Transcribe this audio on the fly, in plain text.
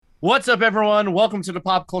What's up, everyone? Welcome to the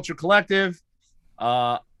Pop Culture Collective.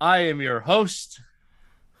 I am your host.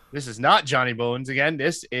 This is not Johnny Bones again.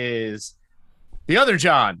 This is the other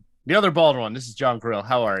John, the other bald one. This is John Grill.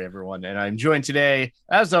 How are you, everyone? And I'm joined today,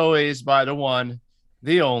 as always, by the one,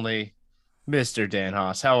 the only, Mr. Dan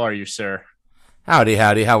Haas. How are you, sir? Howdy,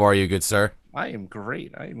 howdy. How are you, good sir? I am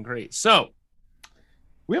great. I am great. So,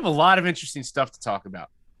 we have a lot of interesting stuff to talk about.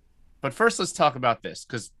 But first, let's talk about this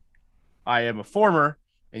because I am a former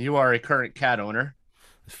and you are a current cat owner.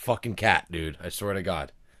 Fucking cat, dude. I swear to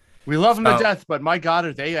God. We love them to So, death, but my God,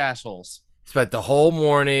 are they assholes? spent the whole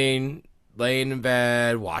morning laying in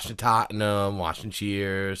bed, watching Tottenham, watching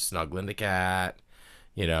Cheers, snuggling the cat.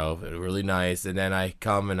 Really nice. And then I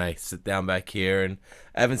come and I sit down back here, and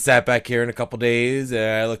I haven't sat back here in a couple days. And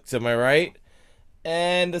I look to my right,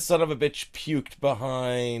 and the son of a bitch puked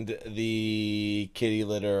behind the kitty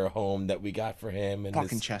litter home that we got for him in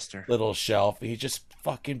Fucking this Chester. little shelf. He just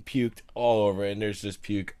fucking puked all over it, and there's just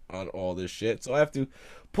puke on all this shit. So I have to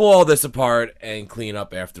pull all this apart and clean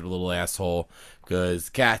up after the little asshole, because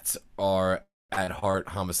cats are at heart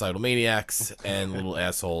homicidal maniacs and little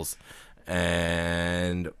assholes.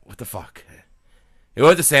 And what the fuck? You know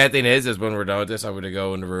what the sad thing is when we're done with this, I'm gonna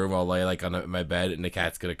go in the room. I'll lay like on my bed, and the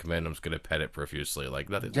cat's gonna come in. I'm just gonna pet it profusely, like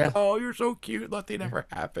nothing. Yeah. Oh, you're so cute. Nothing ever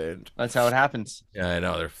happened. That's how it happens. Yeah, I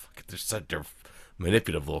know. They're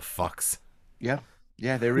manipulative little fucks. Yeah.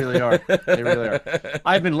 Yeah, they really are. They really are.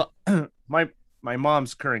 I've been my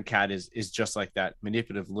mom's current cat is just like that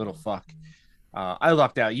manipulative little fuck. I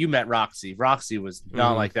lucked out. You met Roxy. Roxy was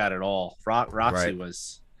not like that at all. Roxy Right.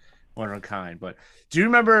 was one of a kind. But do you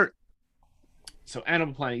remember? So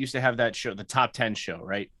Animal Planet used to have that show, the Top 10 show,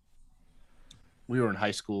 right? We were in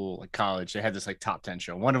high school, like college. They had this like Top 10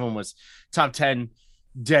 show. One of them was Top 10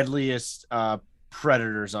 deadliest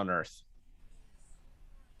predators on Earth.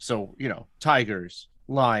 So, tigers,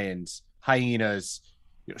 lions, hyenas,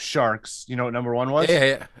 sharks. You know what number one was?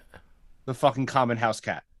 Yeah. The fucking common house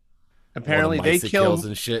cat. All the Apparently, mice it kills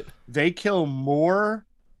and shit. they kill more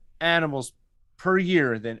animals per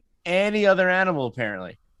year than any other animal.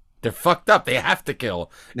 Apparently, They're fucked up. They have to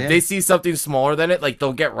kill. If yeah. they see something smaller than it, like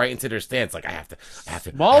they'll get right into their stance. Like I have to,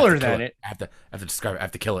 Smaller kill than it. it. I have to describe it. I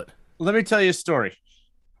have to kill it. Let me tell you a story.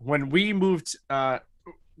 When we moved, the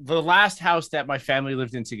last house that my family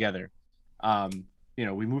lived in together,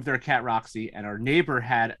 we moved our cat Roxy, and our neighbor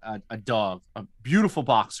had a dog, a beautiful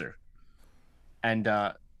boxer, and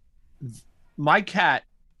my cat,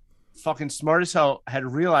 fucking smart as hell, had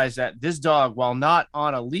realized that this dog, while not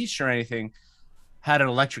on a leash or anything, had an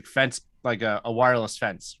electric fence, like a wireless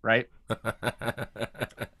fence, right?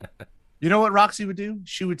 You know what Roxy would do?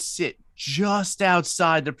 She would sit just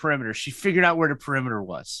outside the perimeter. She figured out where the perimeter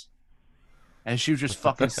was. And she would just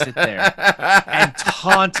fucking sit there and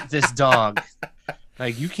taunt this dog.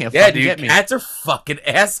 Like, you can't Yeah, fucking dude, get me. cats are fucking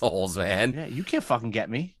assholes, man. Yeah, you can't fucking get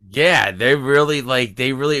me. Yeah, they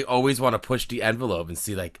really always want to push the envelope and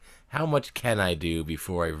see like how much can I do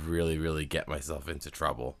before I really, really get myself into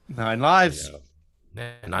trouble. 9 lives. You know?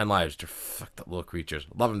 9 lives, they're fucked up little creatures.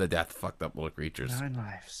 Love them to death, fucked up little creatures. 9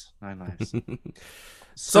 lives. 9 lives.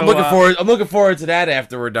 So I'm looking forward. I'm looking forward to that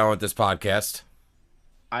after we're done with this podcast.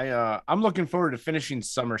 I'm looking forward to finishing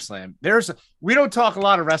SummerSlam. We don't talk a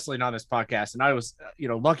lot of wrestling on this podcast, and I was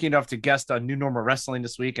lucky enough to guest on New Normal Wrestling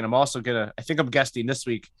this week, and I think I'm guesting this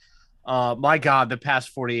week. My God, the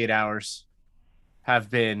past 48 hours have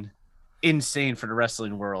been insane for the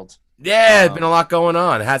wrestling world. Yeah, it's been a lot going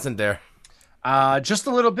on, hasn't there? Just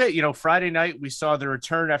a little bit. Friday night we saw the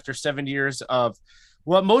return after 7 years of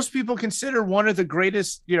what most people consider one of the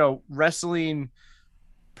greatest wrestling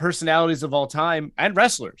personalities of all time and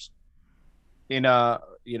wrestlers in Mr.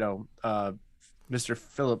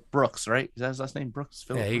 Phillip Brooks, right? Is that his last name? Brooks?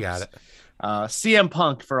 Phillip Yeah, you Brooks? got it. CM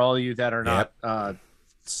Punk, for all of you that are not Yep.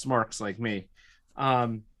 smarks like me.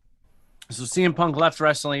 So CM Punk left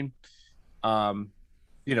wrestling 7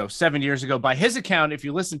 years ago. By his account, if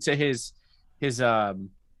you listen to his his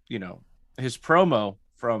promo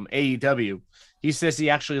from AEW, he says he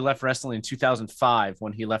actually left wrestling in 2005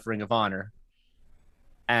 when he left Ring of Honor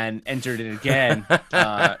and entered it again,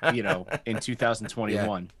 in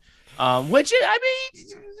 2021. Which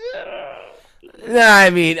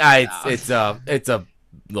It's a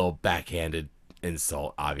little backhanded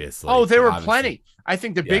insult, obviously. oh, there were Obviously. plenty. I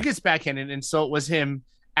think the Yeah. biggest backhanded insult was him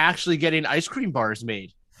actually getting ice cream bars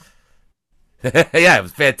made. Yeah, it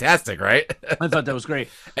was fantastic, right? I thought that was great.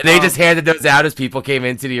 And they just handed those out as people came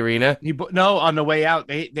into the arena. No, on the way out,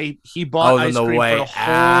 he bought ice cream for the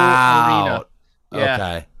whole arena. Yeah,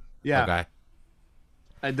 Okay. yeah. Okay.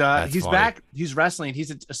 And That's he's funny. back. He's wrestling.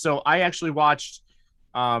 So I actually watched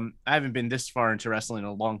I haven't been this far into wrestling in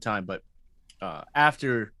a long time, but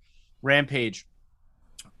after Rampage,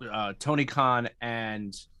 Tony Khan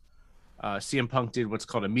and CM Punk did what's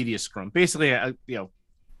called a media scrum, basically a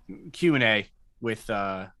Q&A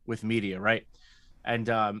with media, right?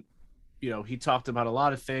 And he talked about a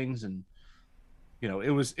lot of things, and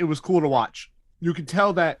it was cool to watch. You could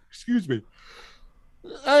tell that. Excuse me.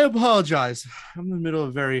 I apologize. I'm in the middle of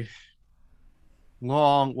a very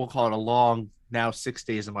long. We'll call it a long now 6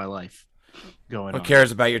 days of my life going Who on.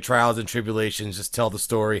 cares about your trials and tribulations? Just tell the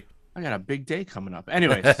story. I got a big day coming up.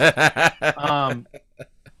 Anyways, um,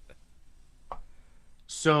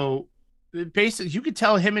 so basically, you could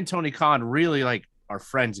tell him and Tony Khan really like are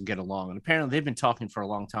friends and get along, and apparently they've been talking for a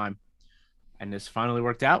long time, and this finally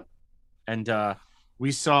worked out. And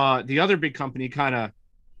we saw the other big company kind of.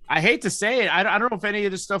 I hate to say it. I don't know if any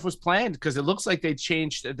of this stuff was planned because it looks like they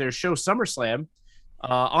changed their show SummerSlam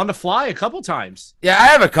on the fly a couple times. Yeah, I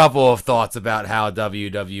have a couple of thoughts about how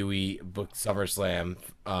WWE booked SummerSlam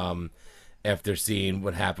after seeing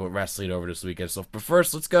what happened with wrestling over this weekend. So, but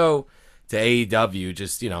first, let's go to AEW.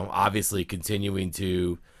 Just obviously continuing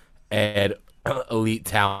to add elite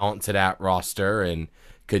talent to that roster and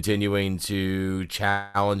continuing to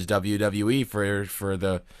challenge WWE for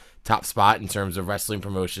the top spot in terms of wrestling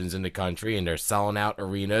promotions in the country, and they're selling out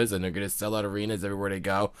arenas, and they're going to sell out arenas everywhere they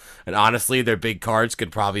go. And honestly, their big cards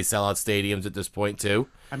could probably sell out stadiums at this point too.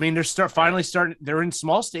 I mean, they're finally starting. They're in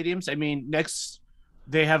small stadiums. I mean, next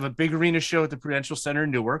they have a big arena show at the Prudential Center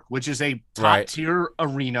in Newark, which is a top tier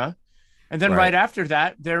arena. And then right after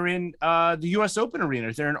that, they're in the U.S. Open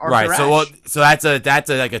arena. They're in Arthur Ashe. So that's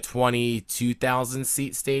like a 22,000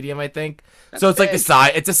 seat stadium, I think. That's so it's big.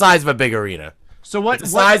 Like it's the size of a big arena. So it's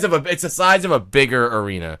the size of a bigger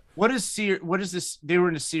arena. What is this? They were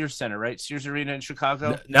in the Sears Center, right? Sears Arena in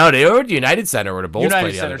Chicago. No, they were at the United Center where the Bulls play.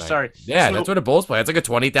 United Center, sorry. Yeah, so, that's where the Bulls play. It's like a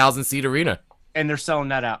 20,000 seat arena. And they're selling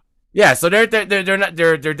that out. Yeah, so they're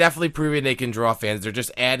definitely proving they can draw fans. They're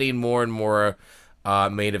just adding more and more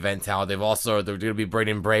main event talent. They're going to be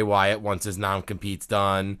bringing Bray Wyatt once his non-compete's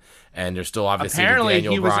done, and there's still obviously the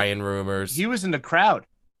Daniel Bryan rumors. He was in the crowd.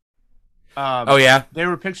 Oh yeah, there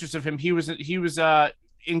were pictures of him. He was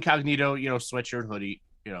incognito, sweatshirt, hoodie,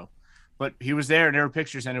 but he was there, and there were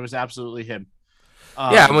pictures, and it was absolutely him.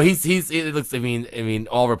 Yeah, well, it looks. I mean,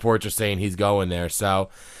 all reports are saying he's going there. So,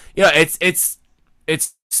 it's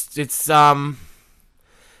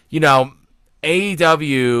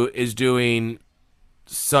AEW is doing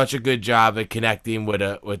such a good job at connecting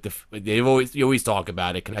you always talk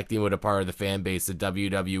about it, connecting with a part of the fan base that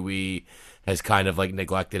WWE has kind of like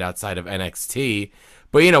neglected outside of NXT.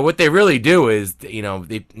 But what they really do is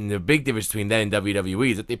the big difference between them and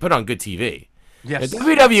WWE is that they put on good TV. Yes.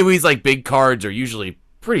 WWE's like big cards are usually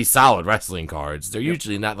pretty solid wrestling cards. They're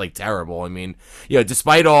usually not like terrible. I mean,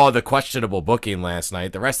 despite all the questionable booking last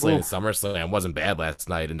night, the wrestling in SummerSlam wasn't bad last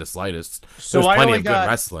night in the slightest. So there was plenty of good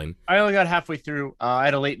wrestling. I only got halfway through. I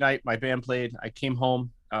had a late night. My band played. I came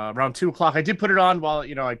home around 2:00. I did put it on while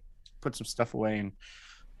I put some stuff away,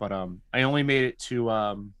 but I only made it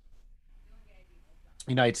to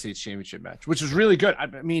United States Championship match, which was really good. I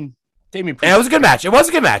mean, Damian Priest. Yeah, it was a good match. It was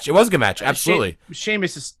a good match. Absolutely.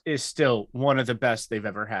 Sheamus is still one of the best they've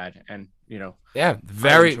ever had, and yeah,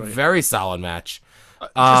 very solid match.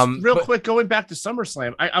 Quick, going back to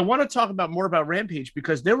SummerSlam, I want to talk more about Rampage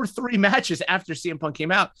because there were 3 matches after CM Punk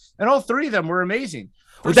came out, and all 3 of them were amazing.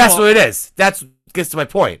 Well, that's what it is. That's gets to my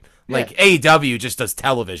point. Yeah. Like AEW just does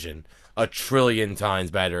television a trillion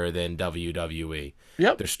times better than WWE.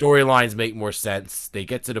 Yep. Their storylines make more sense. They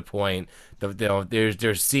get to the point.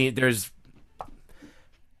 There's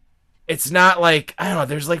it's not like, I don't know,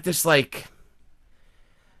 there's like this, like,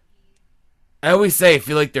 I always say I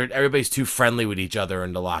feel like everybody's too friendly with each other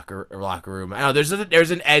in the locker room. I don't know,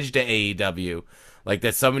 there's an edge to AEW, like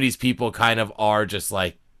that some of these people kind of are just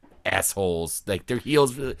like assholes. Like their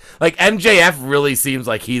heels, like MJF really seems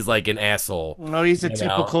like he's like an asshole. No, he's a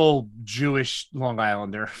typical Jewish Long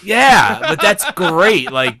Islander. Yeah, but that's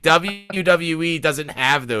great. Like WWE doesn't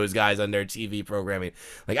have those guys on their TV programming.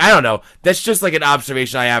 Like, I don't know. That's just like an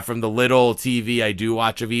observation I have from the little TV I do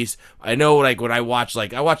watch of East. I know, like, when I watch a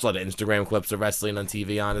lot of Instagram clips of wrestling on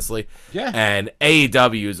TV, honestly. Yeah. And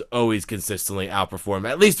AEW is always consistently outperformed.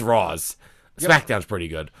 At least Raw's. Yep. SmackDown's pretty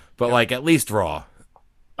good, but like at least Raw.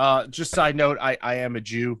 Just side note, I am a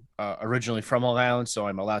Jew, originally from Long Island, so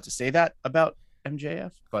I'm allowed to say that about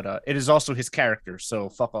MJF, but it is also his character, so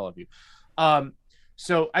fuck all of you.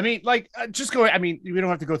 So, I mean, like, we don't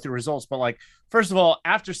have to go through results, but, like, first of all,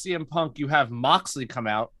 after CM Punk, you have Moxley come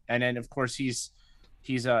out, and then, of course, he's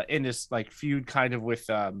in this, like, feud kind of with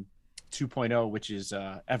 2.0, which is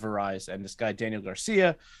Everrise, and this guy Daniel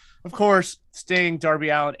Garcia, of course, Sting, Darby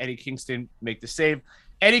Allin, Eddie Kingston make the save.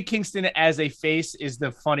 Eddie Kingston as a face is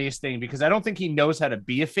the funniest thing because I don't think he knows how to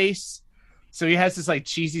be a face, so he has this like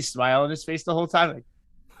cheesy smile on his face the whole time.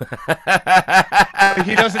 Like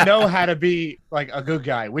he doesn't know how to be like a good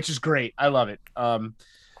guy, which is great. I love it.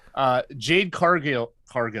 Jade Cargill.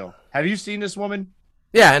 Have you seen this woman?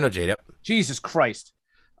 Yeah, I know Jade. Yep. Jesus Christ.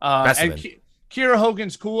 Kiera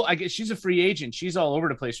Hogan's cool. I guess she's a free agent. She's all over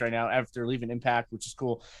the place right now after leaving Impact, which is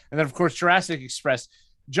cool. And then of course Jurassic Express.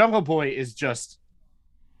 Jungle Boy is just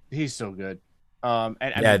he's so good. I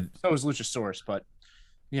mean, so is Luchasaurus, but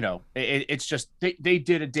you know, it's just they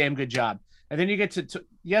did a damn good job. And then you get to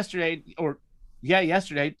yesterday.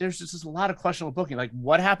 There's just a lot of questionable booking. Like,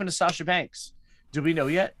 what happened to Sasha Banks? Do we know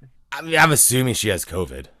yet? I mean, I'm assuming she has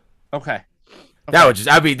COVID. Okay.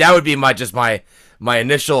 That would be my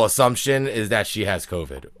initial assumption is that she has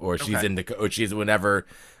COVID or she's whenever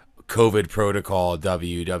COVID protocol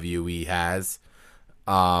WWE has.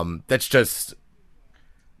 That's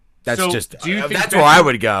where I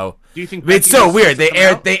would go. Do you think it's so weird? They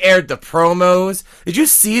aired the promos. Did you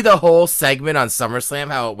see the whole segment on SummerSlam?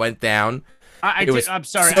 How it went down? I'm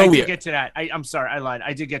sorry. I did get to that. I'm sorry. I lied.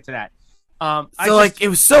 I did get to that. It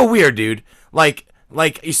was so weird, dude. Like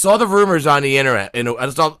you saw the rumors on the internet. And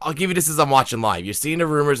I'll give you this as I'm watching live. You're seeing the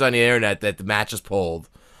rumors on the internet that the match is pulled,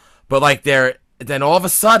 but then all of a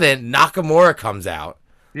sudden Nakamura comes out.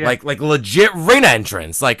 Yeah. Like legit ring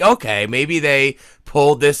entrance. Like, okay, maybe they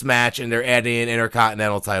pulled this match and they're adding an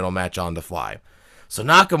Intercontinental title match on the fly. So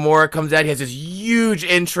Nakamura comes out, he has this huge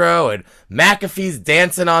intro, and McAfee's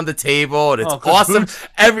dancing on the table, and it's awesome. This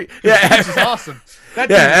is awesome.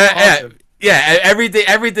 Awesome.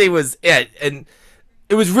 Everything was and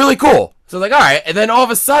it was really cool. So like, all right, and then all of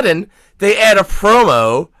a sudden they add a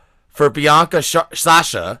promo for Bianca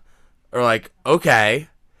Sasha, or like, okay.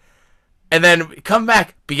 And then come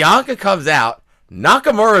back, Bianca comes out,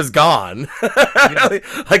 Nakamura's gone.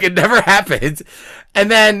 Like it never happened. And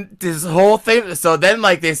then this whole thing, so then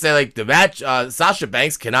like they say like the match, Sasha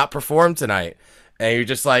Banks cannot perform tonight. And you're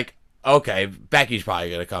just like, okay, Becky's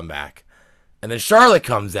probably going to come back. And then Charlotte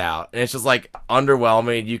comes out, and it's just like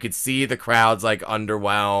underwhelming. You could see the crowd's like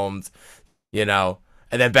underwhelmed, you know.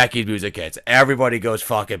 And then Becky's music hits. Everybody goes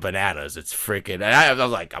fucking bananas. It's freaking. And I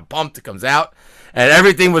was like, I'm pumped. It comes out. And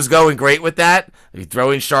everything was going great with that.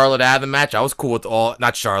 Throwing Charlotte out of the match. I was cool with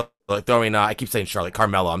not Charlotte. Throwing, I keep saying Charlotte.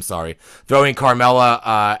 Carmella, I'm sorry. Throwing Carmella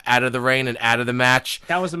out of the ring and out of the match.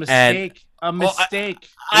 That was a mistake.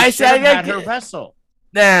 I said, had her wrestle.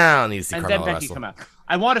 Nah, I don't need to see Carmella wrestle. And then Becky come out.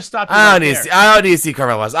 I want to stop you I don't need to see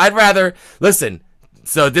Carmella wrestle. I'd rather... Listen,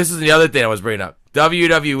 so this is the other thing I was bringing up.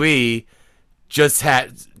 WWE... just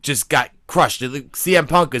got crushed. CM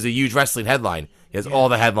Punk is a huge wrestling headline. He has all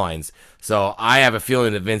the headlines. So I have a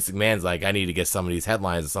feeling that Vince McMahon's like, I need to get some of these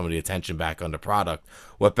headlines and some of the attention back on the product.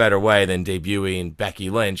 What better way than debuting Becky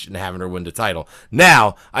Lynch and having her win the title?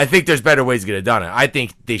 Now, I think there's better ways to get it done. I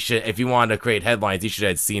think they should, if you wanted to create headlines, you should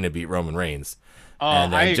have Cena beat Roman Reigns. Oh,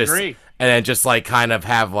 I agree. And then just like kind of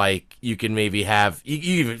have like, you can maybe have, you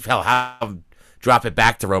even have drop it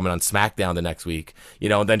back to Roman on SmackDown the next week, you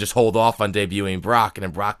know, and then just hold off on debuting Brock, and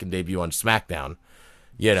then Brock can debut on SmackDown,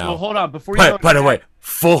 you know. So hold on, before you by the way,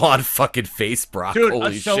 full on fucking face Brock. Dude,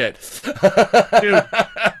 holy shit. Dude,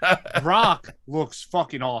 Brock looks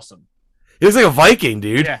fucking awesome. He looks like a Viking,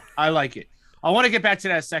 dude. Yeah, I like it. I want to get back to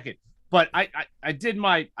that in a second. But I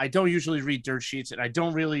don't usually read dirt sheets, and I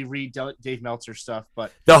don't really read Dave Meltzer stuff.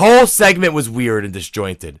 But the whole segment was weird and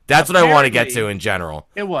disjointed. That's what I want to get to in general.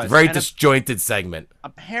 It was very disjointed segment.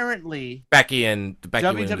 Apparently, Becky winning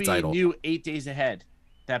the title. WWE knew 8 days ahead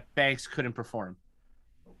that Banks couldn't perform.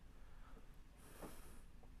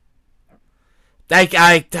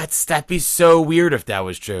 That'd be so weird if that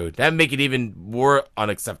was true. That'd make it even more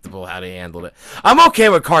unacceptable how they handled it. I'm okay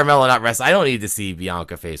with Carmella not wrestling. I don't need to see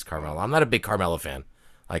Bianca face Carmella. I'm not a big Carmella fan.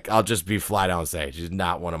 Like, I'll just be flat out and say she's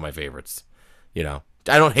not one of my favorites. You know,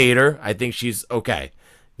 I don't hate her. I think she's okay.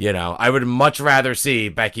 You know, I would much rather see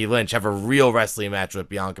Becky Lynch have a real wrestling match with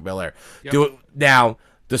Bianca Belair. Yep. Do it now.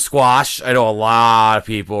 The squash. I know a lot of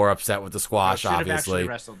people are upset with the squash. Obviously,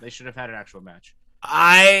 they should have had an actual match.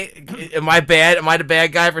 Am I bad? Am I the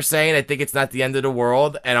bad guy for saying I think it's not the end of the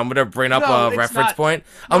world? And I'm gonna bring up a reference point.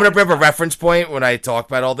 I'm gonna bring up a reference point when I talk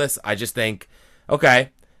about all this. I just think,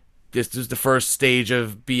 okay, this is the first stage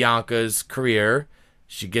of Bianca's career.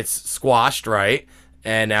 She gets squashed, right?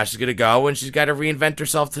 And now she's gonna go and she's got to reinvent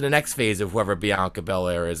herself to the next phase of whoever Bianca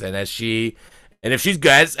Belair is. And if she's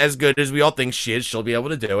as good as we all think she is, she'll be able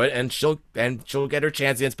to do it, and she'll get her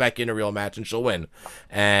chance against Becky in a real match, and she'll win.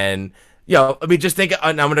 And I mean, just think.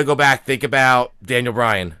 I'm gonna go back. Think about Daniel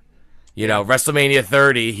Bryan. Yeah. WrestleMania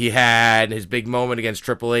 30, he had his big moment against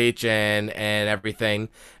Triple H and everything,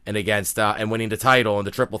 and against and winning the title and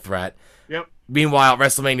the triple threat. Yep. Meanwhile, at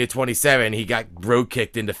WrestleMania 27, he got road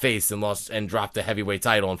kicked in the face and lost and dropped the heavyweight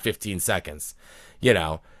title in 15 seconds.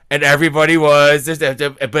 And everybody was,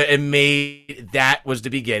 but it made that was the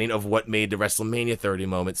beginning of what made the WrestleMania 30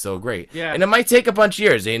 moment so great. Yeah. And it might take a bunch of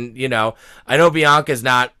years. And I know Bianca's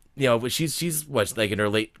not. But she's what, like in her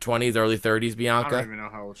late 20s, early 30s, I Bianca. don't even know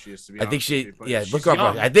how old she is, to be I think honest with you, but look she's her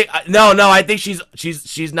young. up. I think no, I think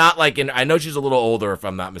she's not like in. I know she's a little older if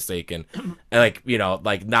I'm not mistaken, and like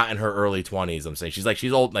like not in her early 20s. I'm saying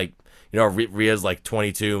she's old. Like Rhea's like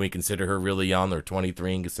 22 and we consider her really young, or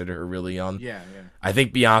 23 and consider her really young. Yeah, yeah. I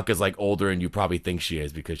think Bianca's like older, and you probably think she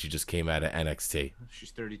is because she just came out of NXT.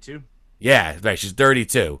 She's 32. Yeah, right. She's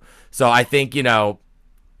 32. So I think you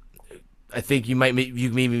might maybe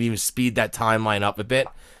even speed that timeline up a bit.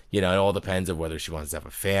 It all depends on whether she wants to have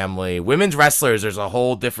a family. Women's wrestlers, there's a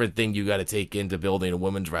whole different thing you got to take into building a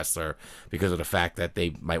women's wrestler because of the fact that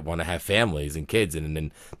they might want to have families and kids, and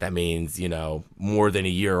then that means more than a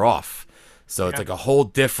year off. So it's like a whole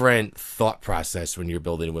different thought process when you're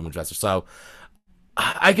building a women's wrestler. So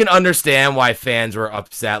I can understand why fans were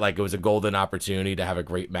upset. Like, it was a golden opportunity to have a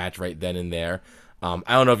great match right then and there. I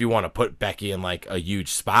don't know if you want to put Becky in like a huge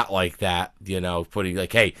spot like that, putting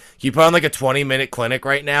like, hey, can you put on like a 20-minute clinic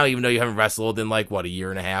right now, even though you haven't wrestled in like what, a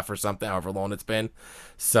year and a half or something, however long it's been.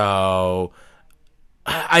 So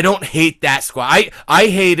I don't hate that squad. I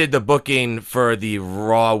hated the booking for the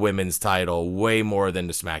Raw Women's title way more than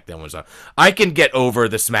the SmackDown ones. I can get over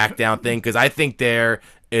the SmackDown thing because I think there's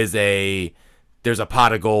a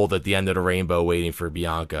pot of gold at the end of the rainbow waiting for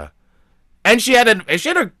Bianca, and she had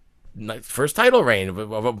a first title reign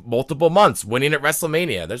of multiple months, winning at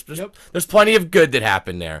WrestleMania. There's plenty of good that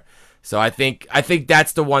happened there. So I think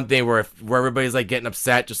that's the one thing where everybody's like getting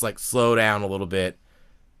upset, just like slow down a little bit,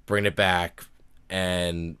 bring it back,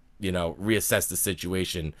 and reassess the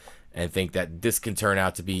situation, and think that this can turn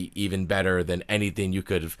out to be even better than anything you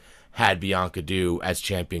could have had Bianca do as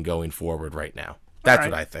champion going forward right now. That's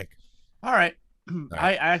what I think. All right. All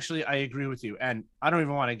I right. actually I agree with you, and I don't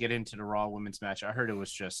even want to get into the Raw women's match. I heard it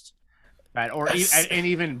was just bad, and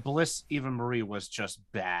even Bliss, even Marie was just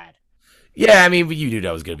bad. Yeah, I mean, you knew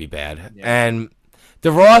that was gonna be bad, Yeah. and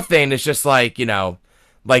the Raw thing is just like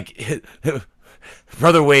like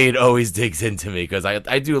Brother Wade always digs into me because I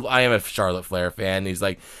am a Charlotte Flair fan. He's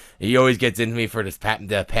like, he always gets into me for this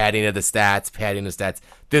the padding of the stats.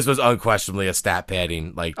 This was unquestionably a stat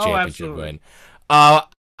padding like championship win.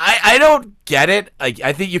 I don't get it. Like,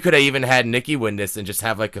 I think you could have even had Nikki win this and just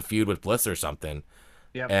have like a feud with Bliss or something.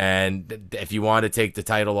 Yep. And if you want to take the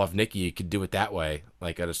title off Nikki, you could do it that way,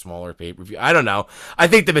 like at a smaller pay-per-view. I don't know. I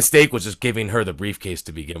think the mistake was just giving her the briefcase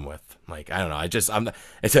to begin with. Like, I don't know.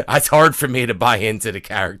 It's hard for me to buy into the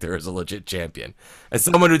character as a legit champion. As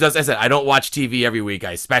someone who does, I said, I don't watch TV every week.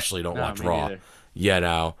 I especially don't watch Raw.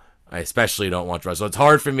 Neither. I especially don't watch Raw. So it's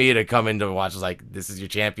hard for me to come into watch like, this is your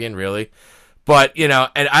champion, really? But, and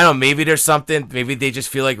I don't know, maybe there's something. Maybe they just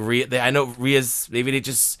feel like Rhea. I know Rhea's, maybe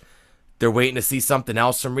they're waiting to see something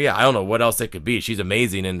else from Rhea. I don't know what else it could be. She's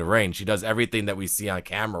amazing in the ring. She does everything that we see on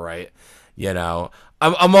camera, right?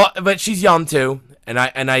 But she's young too, and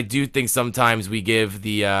I do think sometimes we give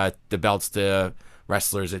the belts to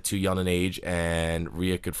wrestlers at too young an age, and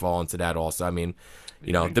Rhea could fall into that also. I mean,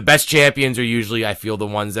 the best champions are usually, I feel, the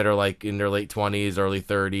ones that are like in their late 20s, early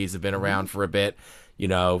 30s, have been around for a bit,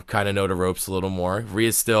 kind of know the ropes a little more.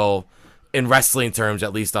 Rhea's still, in wrestling terms,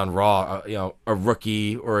 at least on Raw, a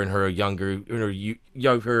rookie, or in her the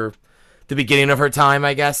beginning of her time,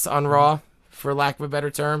 I guess, on Raw, for lack of a better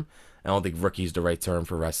term. I don't think rookie's the right term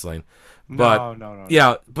for wrestling. But,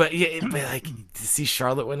 no. But like, to see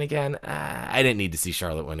Charlotte win again, I didn't need to see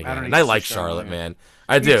Charlotte win again. And I I like Charlotte, man.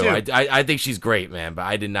 I do. Too. I think she's great, man. But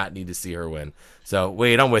I did not need to see her win. So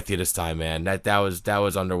wait, I'm with you this time, man. That was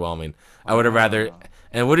underwhelming. I would have rather.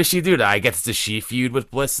 And what does she do? I guess does she feud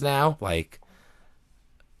with Bliss now? Like,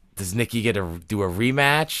 does Nikki get to do a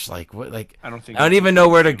rematch? Like what? Like I don't even know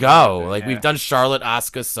where to go. Like we've done Charlotte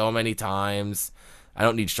Asuka so many times. I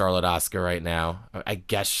don't need Charlotte Asuka right now. I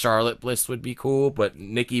guess Charlotte Bliss would be cool, but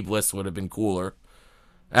Nikki Bliss would have been cooler.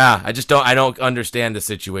 I don't understand the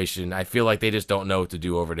situation. I feel like they just don't know what to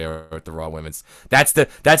do over there at the Raw Women's. That's the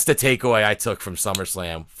takeaway I took from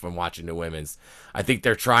SummerSlam from watching the women's. I think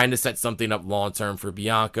they're trying to set something up long term for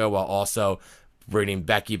Bianca while also bringing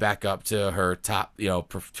Becky back up to her top,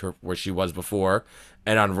 where she was before.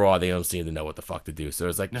 And on Raw, they don't seem to know what the fuck to do. So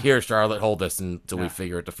it's like, here, Charlotte, hold this until we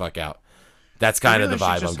figure it the fuck out. That's kind of the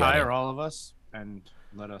vibe I'm getting. Hire all of us and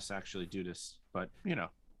let us actually do this. But you know,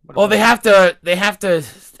 what Well, about they have to,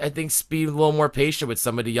 I think, be a little more patient with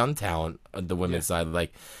some of the young talent on the yeah, women's side.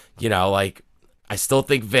 Like, like I still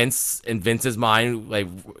think Vince, in Vince's mind, like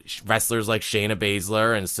wrestlers like Shayna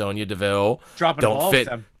Baszler and Sonya Deville dropping the don't ball with fit,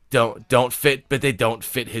 them? don't fit, but they don't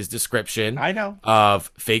fit his description I know.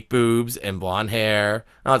 of fake boobs and blonde hair.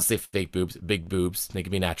 I don't say fake boobs, big boobs. They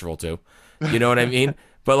can be natural too. You know what I mean?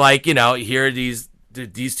 But like, here are these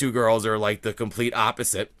two girls are like the complete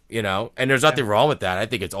opposite, and there's Yeah, nothing wrong with that. I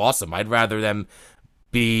think it's awesome. I'd rather them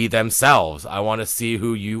be themselves. I want to see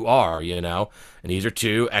who you are. And these are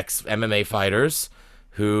two ex MMA fighters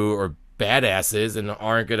who are badasses and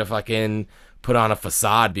aren't gonna fucking put on a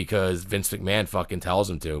facade because Vince McMahon fucking tells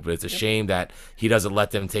them to. But it's a yep, shame that he doesn't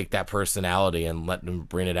let them take that personality and let them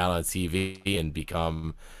bring it out on TV and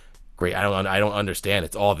become great. I don't understand.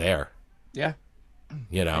 It's all there. yeah.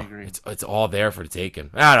 I agree. It's all there for the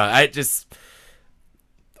taking. I don't know. I just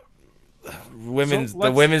So the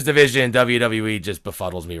let's women's division in WWE just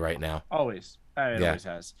befuddles me right now. always. It Yeah. always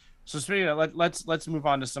has. So speaking of, let's move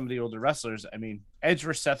on to some of the older wrestlers. I mean, Edge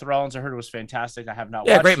versus Seth Rollins. I heard it was fantastic. I have not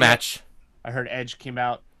Yeah, watched great it. match. I heard Edge came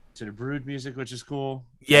out to the Brood music, which is cool.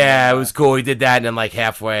 And then, Yeah, it was cool. He did that and then like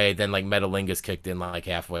halfway, then like Metalingus kicked in like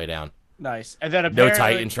halfway down. nice. And then No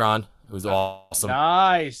apparently, Titantron. It was awesome.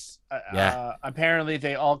 nice. Yeah. Apparently,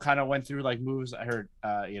 they all kind of went through like moves. I heard,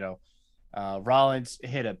 Rollins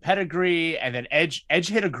hit a pedigree, and then Edge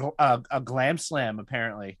hit a glam slam.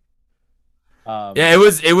 Apparently, Yeah, it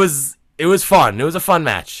was fun. It was a fun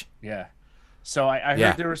match. yeah. So I heard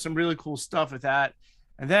Yeah. there was some really cool stuff with that,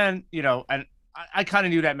 and then and I kind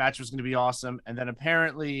of knew that match was going to be awesome, and then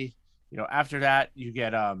apparently, after that you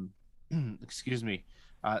get excuse me,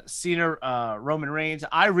 Cena, Roman Reigns.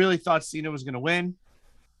 I really thought Cena was going to win.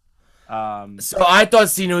 So I thought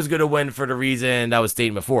Cena was gonna win for the reason that was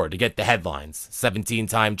stated before, to get the headlines.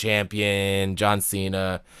 17-time champion, John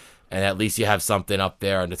Cena, and at least you have something up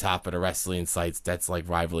there on the top of the wrestling sites that's like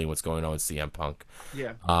rivaling what's going on with CM Punk.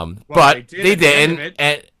 Yeah. Well, Well, but they at the end of didn't. it.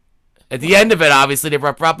 And at the end of it, obviously they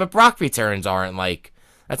brought Brock, but Brock returns aren't like,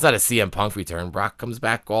 that's not a CM Punk return. Brock comes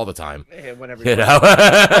back all the time. Whatever.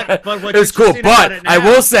 But what it was you're cool. seeing But about it I now-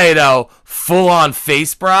 will say though, full on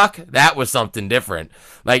face Brock, that was something different.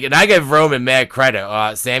 Like, and I give Roman mad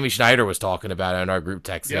credit. Sammy Schneider was talking about it in our group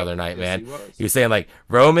text the Yep. other night, Yes, man. he was. He was saying like,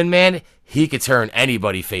 Roman, man, he could turn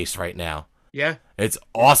anybody face right now. Yeah. It's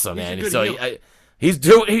awesome, He's a man. good So heel. he's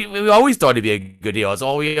doing. We always thought he'd be a good heel. It's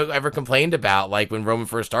all we ever complained about. Like when Roman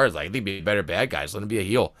first started, like, I think he'd be a better bad guy. So let him be a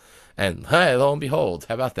heel. And hey, lo and behold,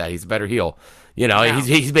 how about that? He's a better heel. Wow.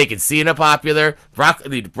 He's making Cena popular. Brock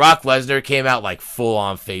Lesnar came out like full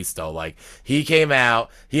on face though. Like he came out,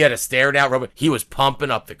 he had a stare down Roman. He was pumping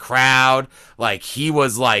up the crowd. Like he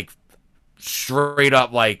was like straight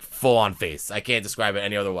up like full on face. I can't describe it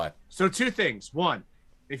any other way. So two things. One,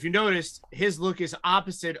 if you noticed, his look is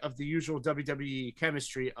opposite of the usual WWE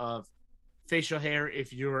chemistry of facial hair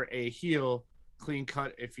if you're a heel, clean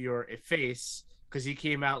cut if you're a face, because he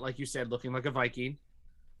came out, like you said, looking like a Viking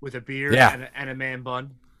with a beard Yeah. and a man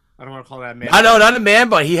bun. I don't want to call that a man I know, not a man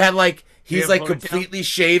bun. He had like he's had like ponytail? completely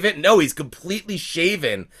shaven. No, he's completely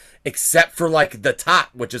shaven except for like the top,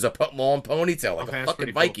 which is a long ponytail, like Okay, a that's fucking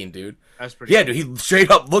pretty cool. Viking, dude. That's pretty Yeah, cool. dude, he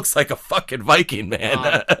straight up looks like a fucking Viking,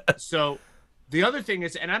 man. So the other thing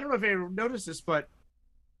is, and I don't know if you noticed this, but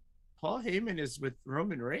Paul Heyman is with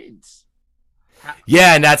Roman Reigns.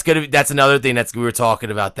 Yeah, and that's another thing we were talking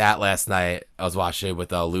about that last night. I was watching it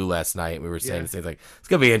with Lou last night. We were saying Yeah. things like it's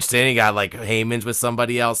gonna be interesting. You got like Heyman's with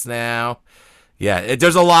somebody else now. Yeah,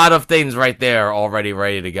 there's a lot of things right there already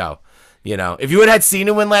ready to go. If you had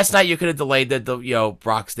Cena win last night, you could have delayed the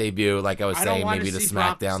Brock's debut, like I was I don't saying, want maybe to the see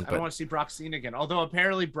Brock. SmackDown. I don't But want to see Brock Cena again. Although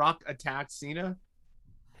apparently Brock attacked Cena.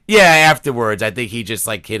 yeah, afterwards, I think he just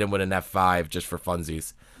like hit him with an F5 just for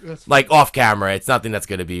funsies, like off camera. It's nothing that's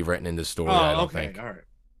gonna be written in the story. I Oh, don't okay, think. all right.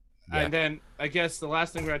 Yeah. And then I guess the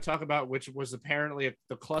last thing we're gonna talk about, which was apparently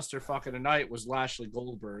the clusterfuck of the night, was Lashley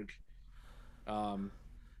Goldberg.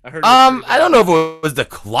 I heard. I don't know if it was the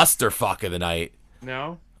clusterfuck of the night.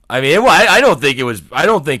 No. I mean, I don't think it was. I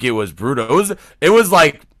don't think it was brutal. It was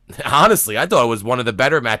like, honestly, I thought it was one of the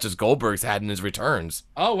better matches Goldberg's had in his returns.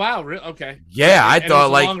 Oh wow, okay. Yeah, I And it thought was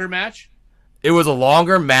a like longer match. it was a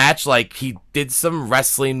longer match. Like he did some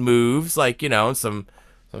wrestling moves, like some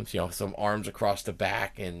arms across the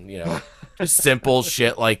back, and just simple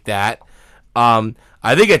shit like that.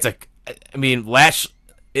 I think it's I mean,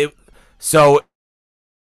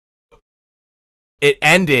 it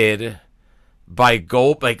ended by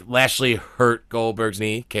like Lashley hurt Goldberg's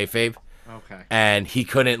knee, kayfabe. Okay. And he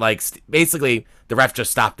couldn't basically the ref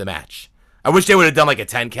just stopped the match. I wish they would have done like a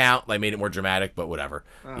 10 count, like made it more dramatic, but whatever,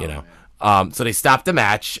 Oh you know. man. So they stopped the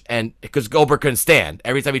match, and because Goldberg couldn't stand,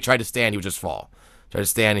 every time he tried to stand, he would just fall. Try to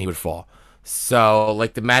stand, and he would fall. So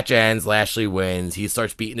like the match ends, Lashley wins. He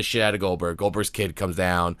starts beating the shit out of Goldberg. Goldberg's kid comes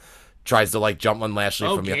down, tries to like jump on Lashley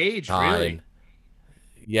Oh, from Gage, really? behind.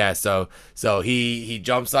 Yeah, so he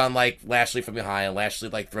jumps on like Lashley from behind. Lashley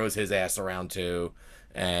like throws his ass around too,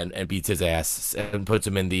 and beats his ass and puts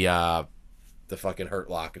him in the fucking hurt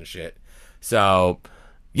lock and shit. So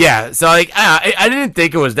yeah, so like I didn't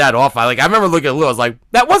think it was that awful. Like I remember looking at Lou, I was like,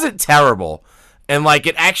 that wasn't terrible, and like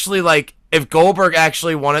it actually like if Goldberg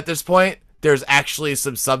actually won at this point, there's actually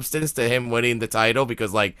some substance to him winning the title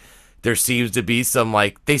because like there seems to be some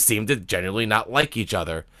like they seem to generally not like each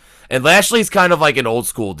other. And Lashley's kind of like an old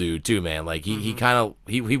school dude too, man. Like he kind of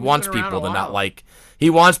he He's wants been around a people to not while. like he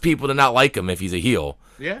wants people to not like him if he's a heel.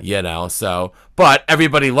 Yeah. You know, so but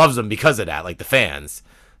everybody loves him because of that, like the fans.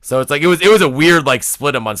 So it's like it was a weird like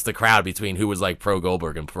split amongst the crowd between who was like pro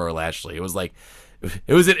Goldberg and pro Lashley. It was like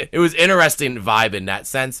it was interesting vibe in that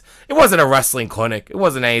sense. It wasn't a wrestling clinic. It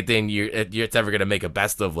wasn't anything it's ever gonna make a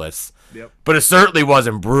best of list. Yep. But it certainly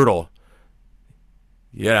wasn't brutal.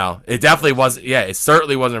 You know, it definitely was. Yeah, it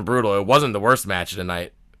certainly wasn't brutal. It wasn't the worst match of the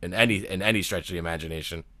night in any stretch of the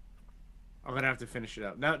imagination. I'm gonna have to finish it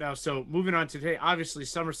up now. So moving on to today, obviously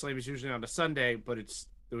SummerSlam is usually on a Sunday, but it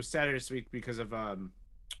was Saturday this week because of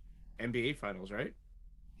NBA finals, right?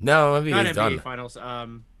 No, Not NBA's NBA done. finals. What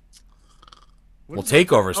Well, is it?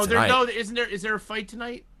 takeovers Oh, tonight. isn't there? Is there a fight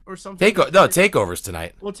tonight or something? No, takeovers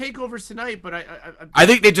tonight. Well, takeovers tonight, but I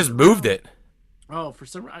think they just moved it. Oh, for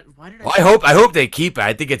some why did Well, I hope they keep it.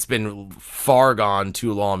 I think it's been far gone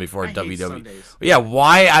too long before I hate WWE. Sundays. Yeah,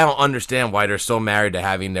 why I don't understand why they're so married to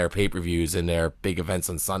having their pay-per-views and their big events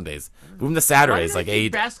on Sundays. Move them to Why Saturdays, did I like think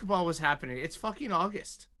eight. basketball was happening? It's fucking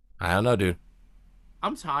August. I don't know, dude.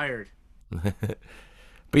 I'm tired.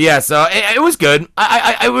 But yeah, so it was good.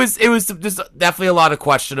 It was just definitely a lot of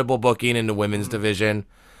questionable booking in the women's division.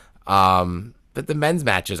 But the men's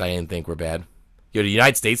matches I didn't think were bad. The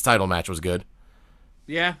United States title match was good.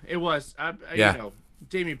 Yeah, it was. Yeah. You know,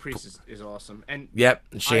 Damian Priest is awesome, and Yep,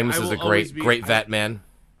 Sheamus I is will a always great vet man.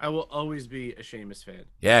 I will always be a Sheamus fan.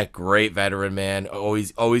 Yeah, great veteran man.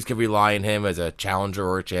 Always can rely on him as a challenger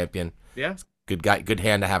or a champion. Yeah. Good guy, good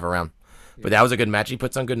hand to have around. But that was a good match. He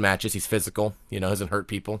puts on good matches. He's physical. Doesn't hurt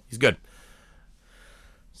people. He's good.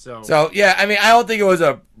 So yeah, I mean, I don't think it was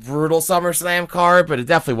a brutal SummerSlam card, but it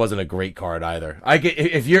definitely wasn't a great card either.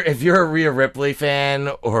 If you're a Rhea Ripley fan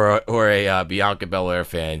or a Bianca Belair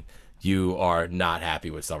fan, you are not happy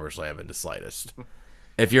with SummerSlam in the slightest.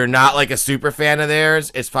 If you're not like a super fan of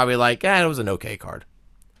theirs, it's probably like, it was an okay card.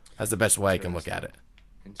 That's the best way I can look at it.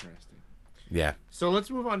 Interesting. Yeah. So let's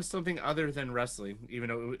move on to something other than wrestling, even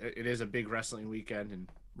though it is a big wrestling weekend and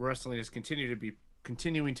wrestling is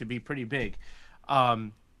continuing to be pretty big.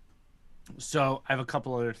 So I have a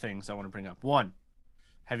couple other things I want to bring up. One,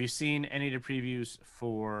 have you seen any of the previews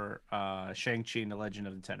for Shang-Chi and the Legend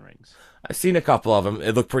of the Ten Rings? I've seen a couple of them.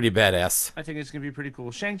 It looked pretty badass. I think it's going to be pretty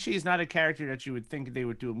cool. Shang-Chi is not a character that you would think they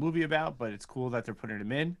would do a movie about, but it's cool that they're putting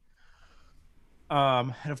him in.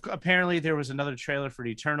 Apparently there was another trailer for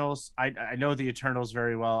the Eternals. I know the Eternals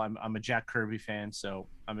very well. I'm a Jack Kirby fan, so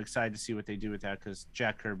I'm excited to see what they do with that because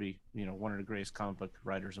Jack Kirby, one of the greatest comic book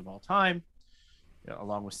writers of all time,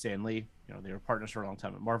 along with Stan Lee. They were partners for a long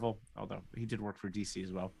time at Marvel, although he did work for DC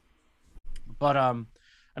as well. But I'm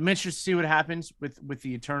interested to see what happens with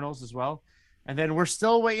the Eternals as well. And then we're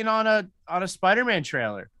still waiting on a Spider-Man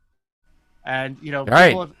trailer. And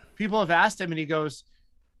people have asked him, and he goes,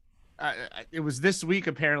 it was this week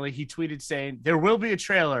apparently. He tweeted saying there will be a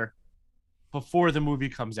trailer before the movie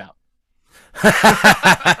comes out.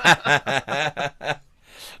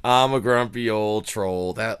 I'm a grumpy old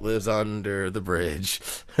troll that lives under the bridge.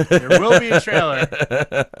 There will be a trailer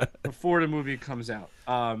before the movie comes out.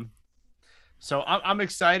 So I'm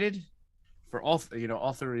excited for all three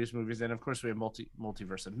of these movies, and of course we have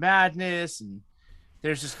Multiverse of Madness, and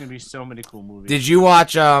there's just gonna be so many cool movies. Did you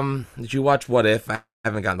watch What If? I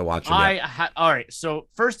haven't gotten to watch them yet. All right. So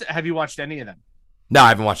first, have you watched any of them? No, I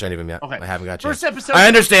haven't watched any of them yet. Okay. I haven't got First yet. episode. I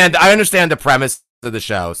understand the premise of the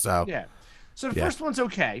show. So Yeah. So the first one's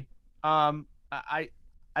okay. I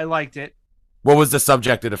liked it. What was the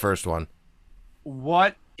subject of the first one?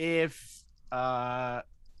 What if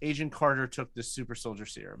Agent Carter took the super soldier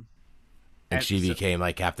serum And she became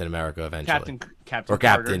like Captain America eventually.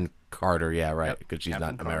 Captain Carter, yeah, right. Because she's Captain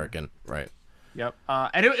not Carter. American. Right. Yep.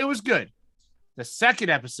 And it was good. The second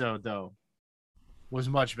episode, though, was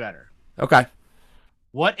much better. Okay.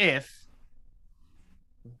 What if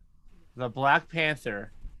the Black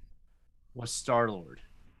Panther was Star-Lord?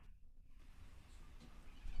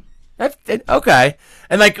 Okay.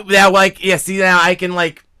 And like now, like yeah. See now, I can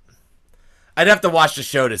like. I'd have to watch the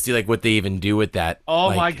show to see like what they even do with that. Oh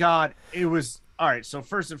my Like, God, it was all right. So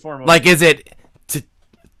first and foremost, like is it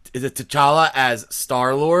T'Challa as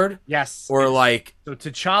Star Lord yes. or like So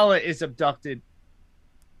T'Challa is abducted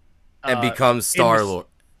and becomes Star Lord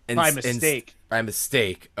by mistake. by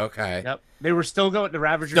mistake. Okay. Yep. They were still going. The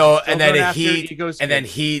Ravagers. So were still and then going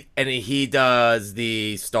after he does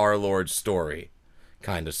the Star Lord story,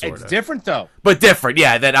 kind of sort It's of different though. but different.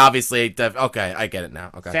 Yeah. Then obviously, okay, I get it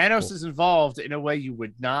now. Okay. Thanos Cool. is involved in a way you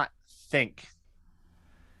would not think.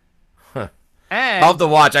 Huh. And I'll have to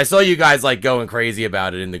watch. I saw you guys like going crazy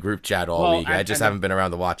about it in the group chat all week. I just and haven't been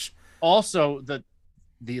around to watch. also the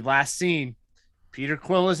last scene, Peter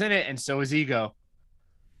Quill is in it, and so is Ego.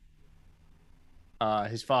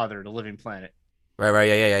 His father, the Living Planet. Right.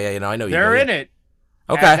 Yeah. You know, I know They're you. in it.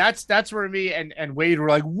 Okay. And that's where me and Wade were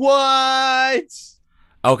like, what?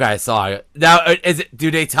 Okay, I saw it. Now,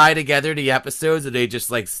 do they tie together the episodes, or they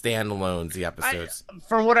just like standalones the episodes?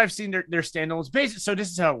 From what I've seen, they're standalones. Basically, so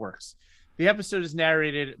this is how it works. The episode is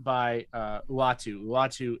narrated by Uatu.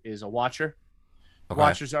 Uatu is a watcher. Okay.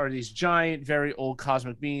 Watchers are these giant, very old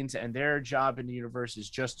cosmic beings, and their job in the universe is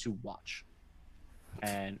just to watch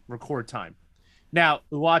and record time. Now,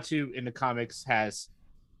 Uatu in the comics has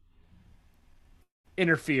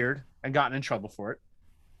interfered and gotten in trouble for it.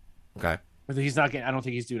 Okay. He's not getting. I don't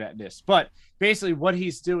think he's doing that in this. But basically, what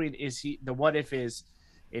he's doing is the what if is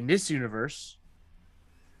in this universe,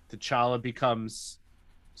 T'Challa becomes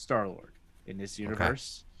Star-Lord. In this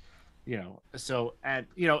universe, you know. So and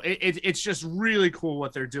you know, it's just really cool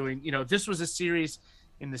what they're doing. You know, this was a series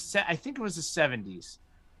in the I think it was the 70s.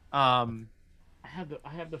 I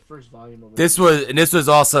have the first volume of it. This was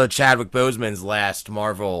also Chadwick Boseman's last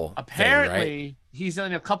Marvel. Apparently, thing, right? He's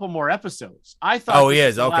in a couple more episodes. I thought. Oh, he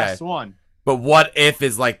is the okay. Last one. But what if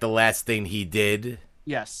is like the last thing he did?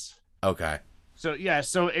 Yes. Okay. So yeah,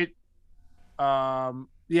 so it,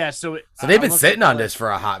 yeah, so they've been sitting on this for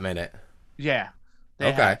a hot minute. Yeah.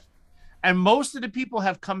 Okay. Have. And most of the people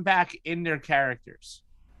have come back in their characters.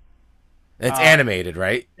 It's animated,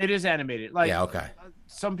 right? It is animated. Like yeah, okay.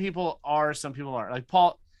 Some people are, some people aren't. Like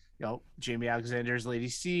Paul, you know, Jamie Alexander's Lady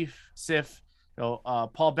Sif. You know,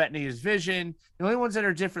 Paul Bettany is Vision. The only ones that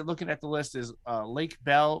are different looking at the list is Lake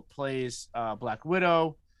Bell plays Black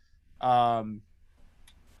Widow. You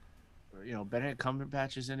know, Benedict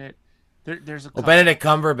Cumberbatch is in it. There's a Benedict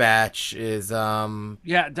Cumberbatch is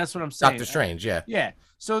yeah, that's what I'm saying. Doctor Strange, yeah. Yeah.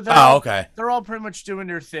 So okay. They're all pretty much doing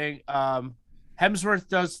their thing. Hemsworth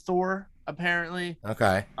does Thor, apparently.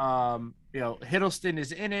 Okay. You know, Hiddleston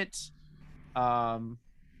is in it. You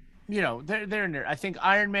know, they're in there. I think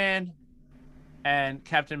Iron Man and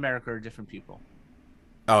Captain America are different people.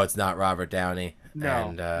 Oh, it's not Robert Downey. No,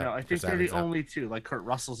 and, no, I think they're the only two. Like Kurt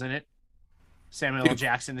Russell's in it. Samuel L.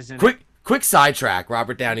 Jackson is in it. Quick sidetrack,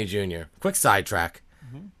 Robert Downey Jr. Quick sidetrack.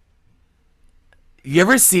 Mm-hmm. You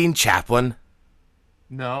ever seen Chaplin?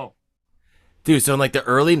 No. Dude, so in like the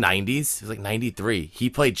early 90s, it was like 93, he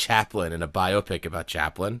played Chaplin in a biopic about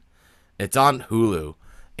Chaplin. It's on Hulu.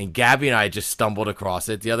 And Gabby and I just stumbled across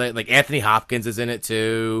it the other, like Anthony Hopkins is in it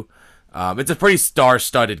too. It's a pretty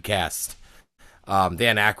star-studded cast.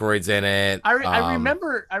 Dan Aykroyd's in it. I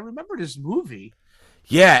remember this movie.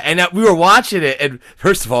 Yeah, and we were watching it, and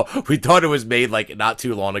first of all, we thought it was made like not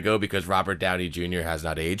too long ago because Robert Downey Jr. has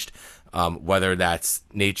not aged. Whether that's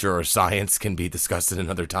nature or science can be discussed at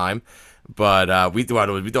another time. But we thought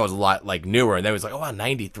it was a lot like newer, and then it was like, oh, wow,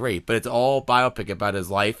 93. But it's all biopic about his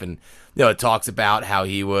life, and you know, it talks about how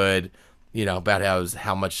he would, you know, about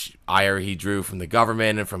how much ire he drew from the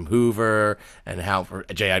government and from Hoover, and how for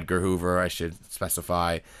J. Edgar Hoover, I should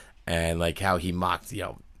specify, and like how he mocked, you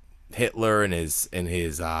know, Hitler in his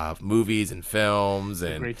movies and films,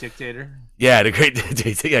 and the Great Dictator. Yeah, the Great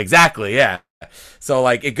Dictator. Yeah, exactly. Yeah. So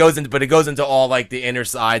like it goes into all like the inner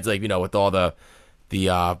sides, like, you know, with all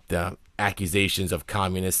the accusations of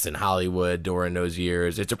communists in Hollywood during those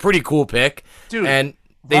years. It's a pretty cool pick, dude. And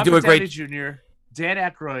they Robert do a great. Downey Jr., Dan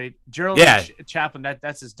Aykroyd, Geraldine Chaplin.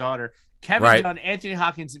 That's his daughter. Kevin Dunn, Anthony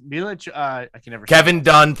Hopkins, Mila. I can never. Kevin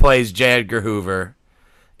Dunn plays J. Edgar Hoover.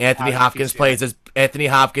 Anthony Hopkins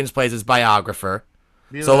plays his biographer.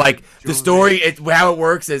 So like the story, how it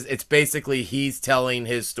works is it's basically he's telling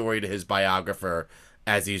his story to his biographer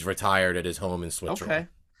as he's retired at his home in Switzerland. Okay,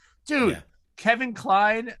 dude. Yeah. Kevin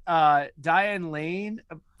Kline, Diane Lane.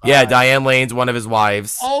 Diane Lane's one of his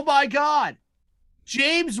wives. Oh my God,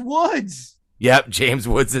 James Woods. Yep, James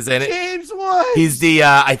Woods is in it. James Woods. He's the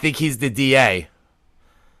I think he's the DA.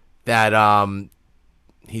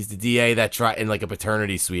 He's the DA that tried in like a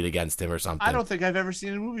paternity suite against him or something. I don't think I've ever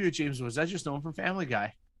seen a movie with James Woods. I just know him from Family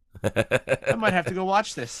Guy. I might have to go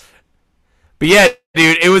watch this. But yeah,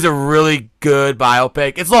 dude, it was a really good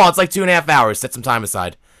biopic. It's long. It's like 2.5 hours. Set some time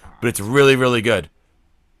aside. But it's really, really good.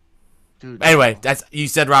 Dude. Anyway, that's you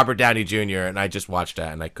said Robert Downey Jr. and I just watched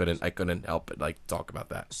that and I couldn't help but like talk about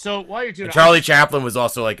that. So while you're doing And it, Charlie Chaplin was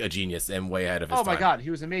also like a genius and way ahead of his oh time. my god,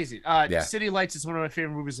 he was amazing. Yeah. City Lights is one of my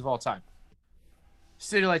favorite movies of all time.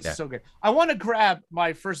 City Lights Yeah. is so good. I want to grab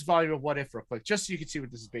my first volume of What If real quick, just so you can see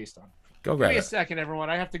what this is based on. Go Give grab me a it. second,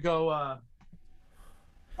 everyone. I have to go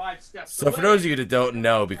 5 steps. So for those of you that don't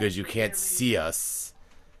know, because you can't see us,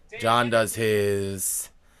 John does his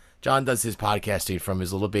podcasting from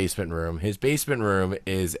his little basement room. His basement room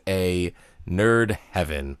is a nerd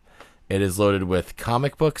heaven. It is loaded with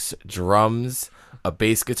comic books, drums, a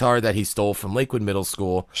bass guitar that he stole from Lakewood Middle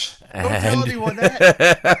School. Don't tell anyone that.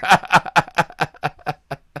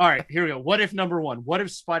 All right, here we go. What if number 1? What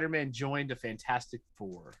if Spider-Man joined the Fantastic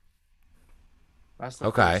Four? That's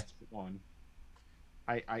the first one.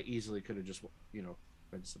 I easily could have just,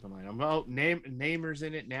 read something like, Namer's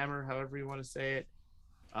in it, Namor, however you want to say it.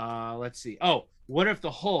 Let's see. Oh, what if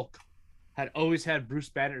the Hulk had always had Bruce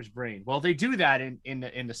Banner's brain? Well, they do that in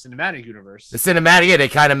the cinematic universe. The cinematic, yeah, they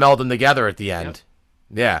kind of meld them together at the end.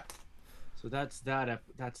 Yep. Yeah. So that's that.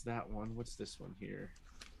 That's that one. What's this one here?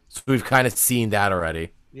 So we've kind of seen that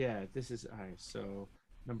already. Yeah, this is all right. So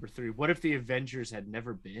number 3. What if the Avengers had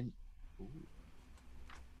never been? Ooh.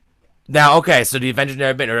 Now, okay, so the Avengers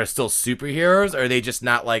never been, are still superheroes, or are they just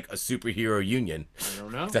not like a superhero union? I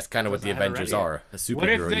don't know. That's kind of what the Avengers are, a superhero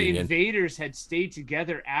union. What if the invaders had stayed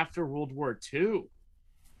together after World War II?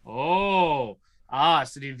 Oh,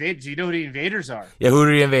 so the invaders. Do you know who the invaders are? Yeah, who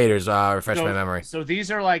are the invaders? Refresh my memory. So these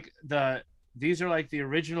are like the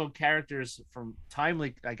original characters from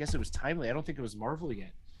Timely. I guess it was Timely. I don't think it was Marvel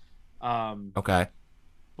yet. Okay.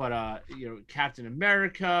 But Captain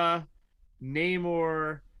America,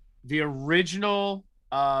 Namor, the original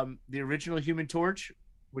Human Torch,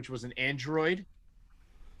 which was an android.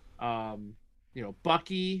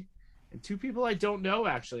 Bucky, and 2 people I don't know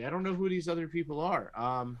actually. I don't know who these other people are.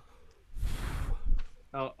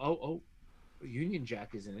 Union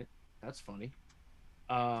Jack is in it. That's funny.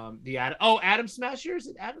 Atom Smasher, is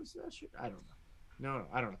it Atom Smasher? I don't know. No,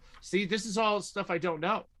 I don't know. See, this is all stuff I don't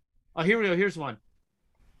know. Oh, here we go. Here's one.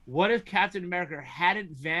 What if Captain America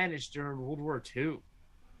hadn't vanished during World War II?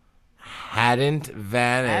 Hadn't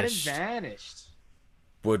vanished.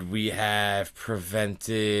 Would we have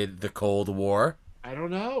prevented the Cold War? I don't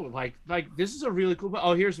know. Like this is a really cool.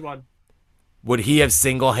 Oh, here's one. Would he have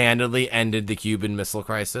single-handedly ended the Cuban Missile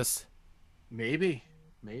Crisis? Maybe.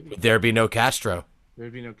 Would there be no Castro?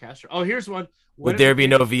 There'd be no Castro. Oh, here's one. Would there be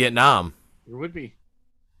no Vietnam? There would be.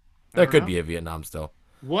 There could be a Vietnam still.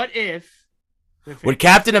 What if? Would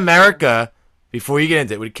Captain America, before you get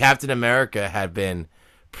into it, would Captain America have been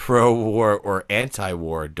pro-war or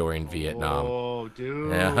anti-war during Vietnam? Oh,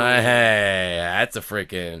 dude. Hey, that's a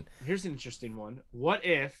freaking... Here's an interesting one. What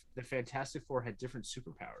if the Fantastic Four had different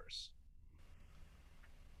superpowers?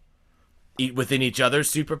 Within each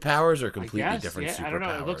other's superpowers or completely different superpowers? I don't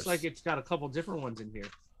know. It looks like it's got a couple different ones in here.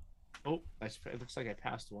 Oh, it looks like I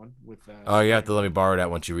passed one with. Oh, you have to let me borrow that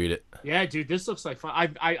once you read it. Yeah, dude, this looks like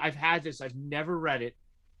fun. I've had this. I've never read it.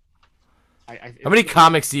 How many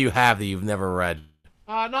comics do you have that you've never read?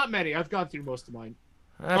 Not many. I've gone through most of mine.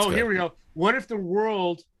 That's good. Here we go. What if the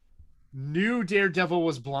world knew Daredevil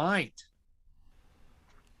was blind?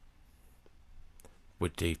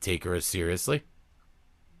 Would they take her as seriously?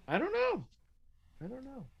 I don't know.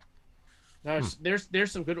 Now,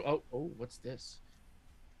 there's some good. Oh, what's this?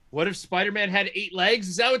 What if Spider-Man had 8 legs?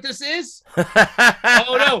 Is that what this is?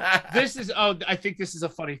 Oh no, this is. Oh, I think this is a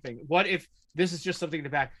funny thing. What if this is just something in the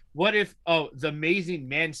back? What if? Oh, the Amazing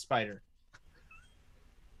Man Spider.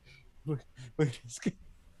 It's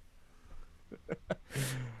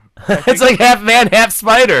like half man, half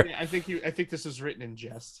spider. I think this is written in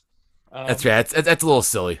jest. That's right. That's a little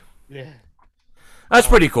silly. Yeah. That's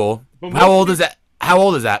pretty cool. How old is that?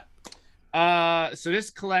 So this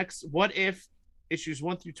collects What If issues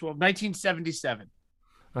 1 through 12, 1977.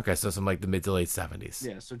 Okay, so some like the mid to late 70s.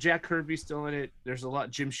 Yeah, so Jack Kirby's still in it. There's a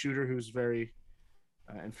lot. Jim Shooter, who's very,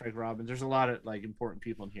 and Frank Robbins. There's a lot of like important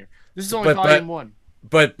people in here. This is only volume 1.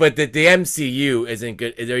 But the MCU isn't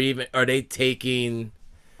good. Are they taking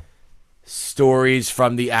stories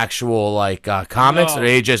from the actual like comics, or are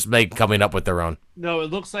they just coming up with their own? No,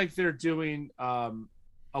 it looks like they're doing a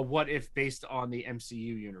What If based on the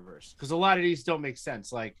MCU universe, because a lot of these don't make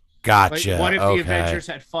sense. Gotcha. What if the Avengers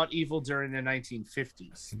had fought evil during the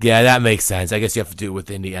 1950s? Yeah, that makes sense. I guess you have to do it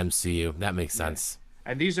within the MCU. That makes sense.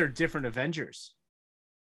 And these are different Avengers.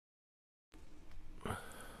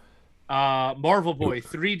 Marvel Boy,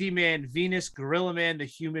 3D Man, Venus, Gorilla Man, the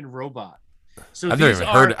Human Robot. So I've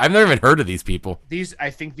never even heard of these people. these I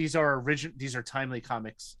think these are original. These are Timely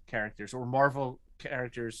Comics characters or Marvel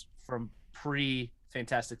characters from pre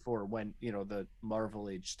Fantastic Four when the Marvel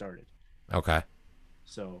age started. Okay.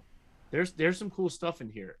 So there's some cool stuff in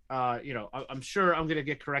here. I'm sure I'm gonna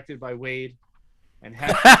get corrected by Wade and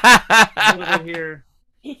have a little bit here.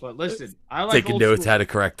 But listen, I like taking notes how to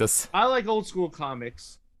correct us. I like old school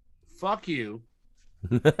comics. Fuck you.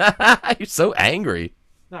 You're so angry.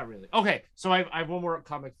 Not really. Okay, so I have one more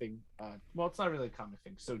comic thing. Well, it's not really a comic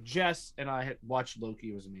thing. So Jess and I had watched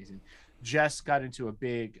Loki. It was amazing. Jess got into a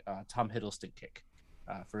big Tom Hiddleston kick.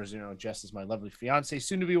 For as you know, Jess is my lovely fiance,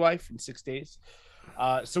 soon-to-be wife in 6 days.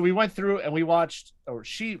 So we went through and we watched, or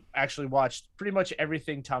she actually watched pretty much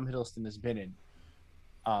everything Tom Hiddleston has been in.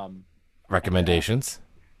 Recommendations?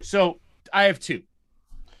 So I have two.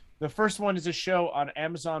 The first one is a show on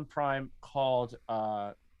Amazon Prime called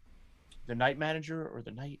The Night Manager or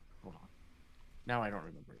The Night. Hold on. Now I don't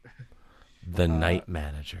remember. The Night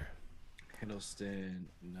Manager. Hiddleston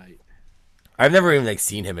Night. I've never even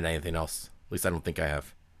seen him in anything else. At least I don't think I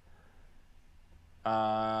have.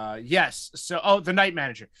 Yes. So The Night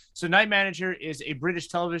Manager. So Night Manager is a British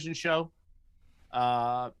television show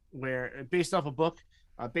where based off a book.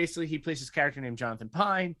 Basically he plays his character named Jonathan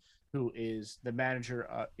Pine, who is the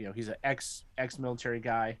manager. He's an ex-military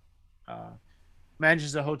guy.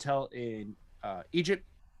 Manages a hotel in Egypt,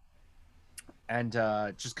 and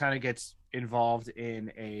just kind of gets involved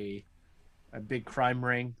in a big crime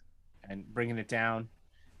ring and bringing it down.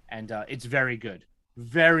 And it's very good,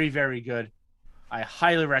 very, very good. I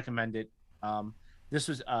highly recommend it. This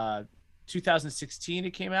was 2016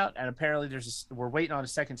 it came out, and apparently we're waiting on a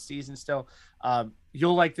second season still.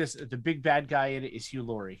 You'll like this. The big bad guy in it is Hugh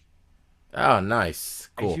Laurie. Oh, nice.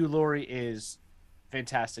 Cool. And Hugh Laurie is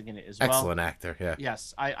fantastic in it as well. Excellent actor, yeah.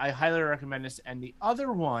 Yes, I highly recommend this. And the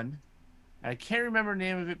other one, and I can't remember the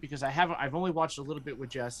name of it because I've only watched a little bit with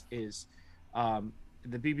Jess, is the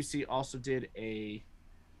BBC also did a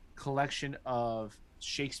collection of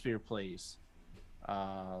Shakespeare plays,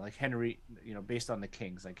 like Henry, based on the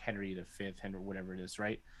kings, like Henry V, Henry, whatever it is,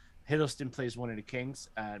 right? Hiddleston plays one of the kings.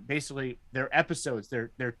 Basically, they're episodes.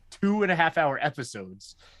 They're 2.5 hour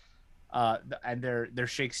episodes. And they're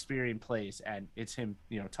Shakespearean plays, and it's him,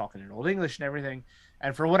 talking in Old English and everything.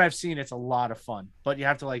 And for what I've seen, it's a lot of fun. But you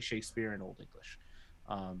have to like Shakespeare in Old English.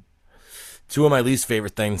 Two of my least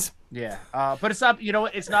favorite things. Yeah, but it's not.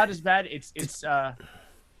 It's not as bad. It's.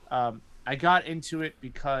 I got into it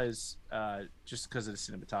because just because of the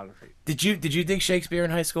cinematography. Did you dig Shakespeare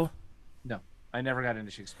in high school? No, I never got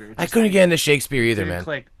into Shakespeare. I couldn't get into Shakespeare either, man.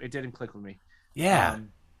 It didn't click with me. Yeah.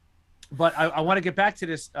 But I want to get back to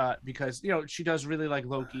this because she does really like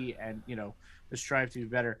Loki and the strive to be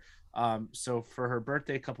better. So for her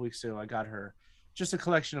birthday a couple weeks ago, I got her just a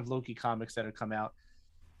collection of Loki comics that had come out.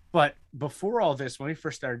 But before all this, when we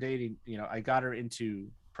first started dating, I got her into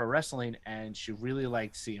pro wrestling, and she really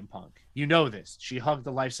liked CM Punk. This. She hugged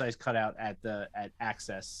the life-size cutout at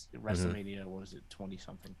Access WrestleMania. What was it, 20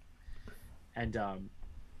 something? And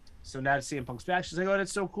so now that CM Punk's back, she's like, "Oh,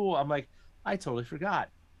 that's so cool." I'm like, I totally forgot.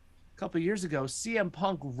 A couple of years ago, CM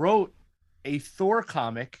Punk wrote a Thor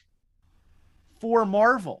comic for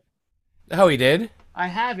Marvel. Oh, he did? I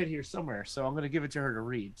have it here somewhere, so I'm going to give it to her to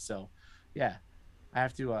read. So, yeah, I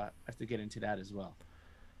have to get into that as well.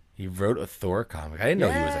 He wrote a Thor comic. I didn't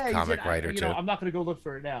know he was a comic writer too. I'm not going to go look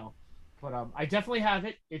for it now, but I definitely have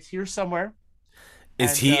it. It's here somewhere.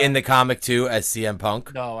 Is he in the comic too as CM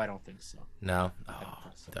Punk? No, I don't think so. No? Oh,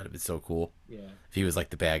 that would be so cool. Yeah. If he was like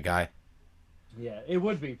the bad guy. Yeah, it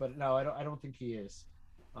would be, but no, I don't think he is.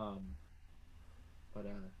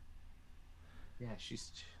 Yeah,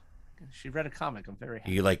 she read a comic. I'm very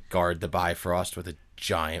happy. You like guard the Bifrost with a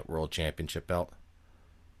giant world championship belt.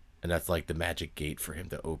 And that's like the magic gate for him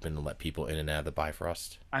to open and let people in and out of the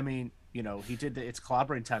Bifrost. I mean, he did the It's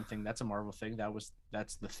Collaborating Time thing. That's a Marvel thing.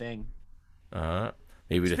 That's the Thing.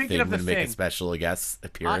 Maybe the Thing would make a special guest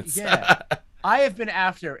appearance. Yeah. I have been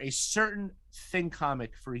after a certain Thing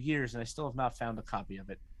comic for years, and I still have not found a copy of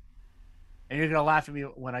it. And you're gonna laugh at me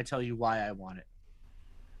when I tell you why I want it.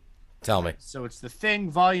 Tell me. So it's the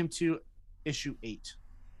Thing, Volume 2, Issue 8.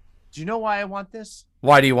 Do you know why I want this?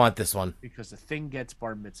 Why do you want this one? Because the Thing gets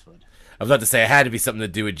bar mitzvahed. I was about to say it had to be something to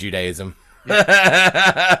do with Judaism.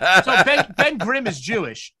 Yeah. So Ben Grimm is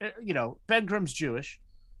Jewish. Ben Grimm's Jewish,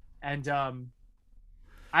 and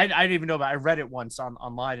I didn't even know about it. I read it once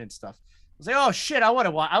online and stuff. I was like, oh shit, I want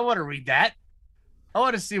to read that. I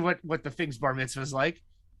want to see what the Thing's bar mitzvah is like.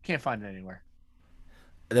 Can't find it anywhere.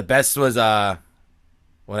 The best was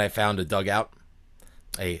when I found a dugout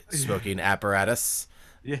a smoking apparatus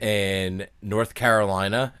Yeah. in North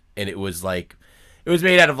Carolina, and it was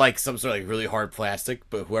made out of like some sort of like really hard plastic,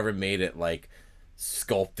 but whoever made it like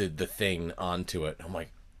sculpted the thing onto it. I'm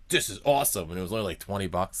like, this is awesome, and it was only like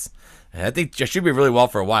 $20. And I think it should be really well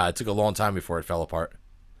for a while. It took a long time before it fell apart.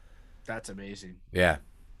 That's amazing. Yeah.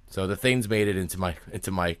 So the thing's made it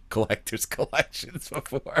into my collector's collections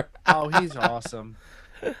before. Oh, he's awesome.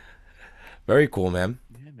 Very cool, man.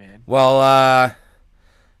 Yeah, man. Well,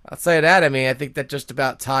 I'll say that. I mean, I think that just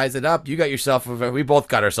about ties it up. You got yourself we both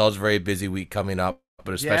got ourselves a very busy week coming up,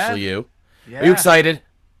 but especially you. Yeah. Are you excited?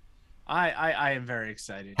 I am very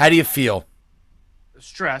excited. How do you feel?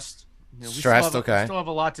 Stressed. We Stressed, okay. We still have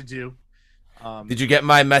a lot to do. Did you get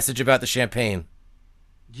my message about the champagne?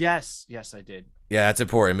 Yes, I did. Yeah, that's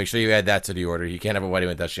important. Make sure you add that to the order. You can't have a wedding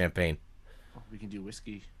without champagne. Oh, we can do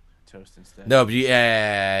whiskey toast instead. No, but you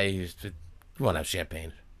want to have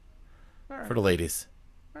champagne. Right. For the ladies.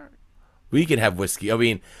 All right. We can have whiskey. I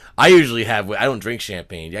mean, I don't drink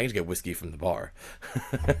champagne. I can just get whiskey from the bar.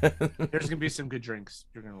 There's gonna be some good drinks.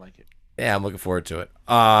 You're gonna like it. Yeah, I'm looking forward to it.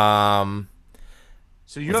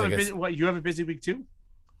 So you have you have a busy week too?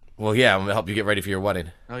 Well, yeah, I'm gonna help you get ready for your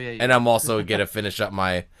wedding. Oh yeah. And I'm also gonna finish up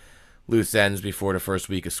my loose ends before the first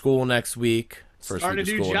week of school next week. First Start week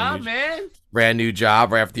a of new school, job, man. brand new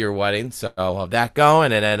job right after your wedding. So I'll have that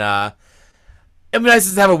going, and then it'd be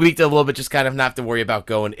nice to have a week to a little bit just kind of not have to worry about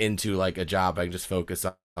going into like a job. I can just focus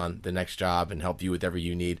on the next job and help you with whatever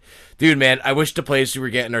you need. Dude, man, I wish the place we were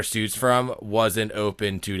getting our suits from wasn't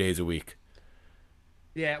open 2 days a week.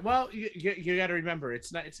 Yeah, well, you got to remember,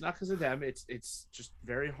 it's not because of them. It's just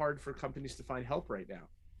very hard for companies to find help right now.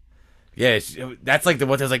 Yeah, that's like the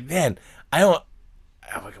one that's like, man, what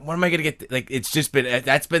am I gonna get? Like,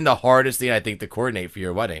 that's been the hardest thing I think to coordinate for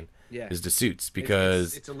your wedding. Yeah, is the suits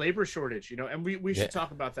because it's a labor shortage, and we should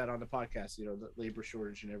talk about that on the podcast. The labor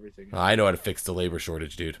shortage and everything. I know how to fix the labor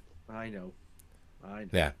shortage, dude. I know.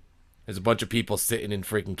 Yeah, there's a bunch of people sitting in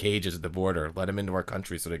freaking cages at the border. Let them into our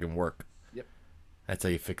country so they can work. Yep. That's how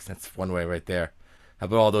you fix. That's one way right there. How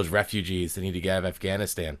about all those refugees that need to get out of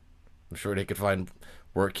Afghanistan? I'm sure they could find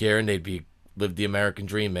work here and they'd live the American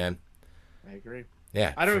dream, man. I agree.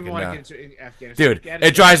 Yeah, I don't even want to get into Afghanistan. Dude,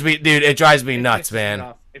 it drives me nuts,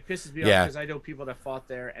 man. It pisses me off because I know people that fought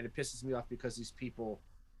there, and it pisses me off because these people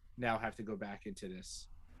now have to go back into this.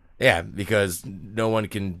 Yeah, because no one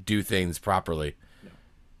can do things properly.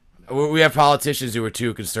 No. We have politicians who are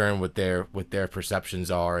too concerned with their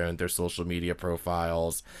perceptions are and their social media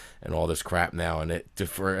profiles and all this crap now, and it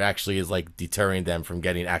actually is like deterring them from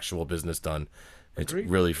getting actual business done. It's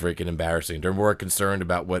really freaking embarrassing. They're more concerned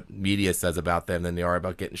about what media says about them than they are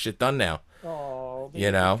about getting shit done now. Oh, they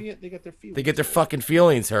get their feelings. They get their fucking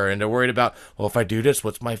feelings hurt, and they're worried about, well, if I do this,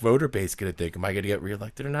 what's my voter base gonna think? Am I gonna get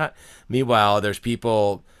reelected or not? Meanwhile, there's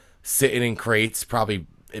people sitting in crates, probably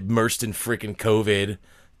immersed in freaking COVID,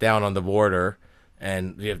 down on the border,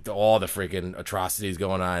 and you have all the freaking atrocities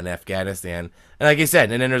going on in Afghanistan. And like I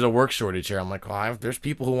said, and then there's a work shortage here. I'm like, well, there's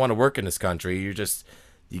people who want to work in this country. You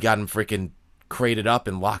got them freaking crated up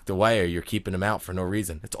and locked away, or you're keeping them out for no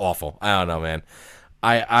reason. It's awful. I don't know, man.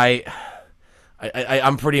 I'm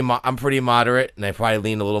pretty moderate, and I probably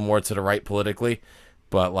lean a little more to the right politically,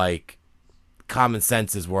 but like common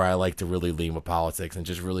sense is where I like to really lean with politics, and it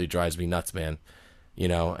just really drives me nuts, man.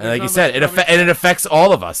 And like you said, it affects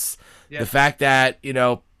all of us. Yeah. The fact that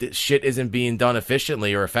shit isn't being done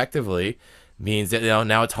efficiently or effectively means that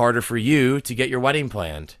now it's harder for you to get your wedding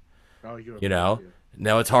planned. Oh,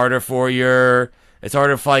 Now it's harder for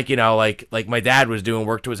like my dad was doing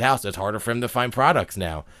work to his house. It's harder for him to find products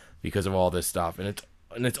now because of all this stuff, and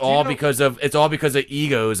it's all because of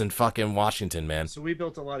egos and fucking Washington, man. So we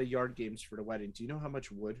built a lot of yard games for the wedding. Do you know how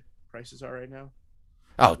much wood prices are right now?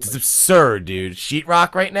 Oh, it's absurd, dude.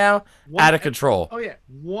 Sheetrock right now, out of control. Oh yeah,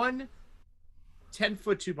 1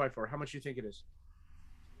 10-foot 2x4. How much do you think it is?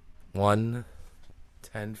 1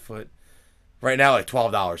 10-foot. Right now, like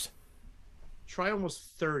 $12. Try almost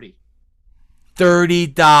 30.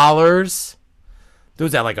 $30.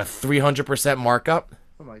 Was that like a 300% markup?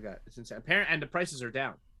 Oh my god, it's insane. And the prices are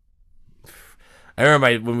down. I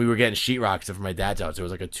remember when we were getting sheetrock stuff from my dad's house, it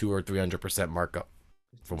was like a 200 or 300% markup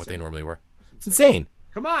from what they normally were. It's insane.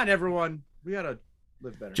 Come on, everyone. We gotta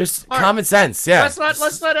live better. Just common sense, yeah.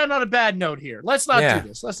 Let's not end on a bad note here. Let's not do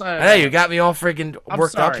this. Let's not. Hey, you got me all freaking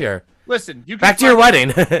worked up here. Listen, you back to your wedding.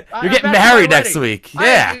 You're getting married next week.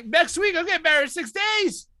 Yeah. Next week, I'm getting married in 6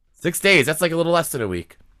 days. 6 days. That's like a little less than a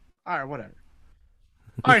week. All right, whatever.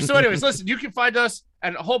 All right. So, anyways, listen. You can find us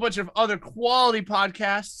and a whole bunch of other quality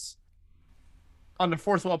podcasts on the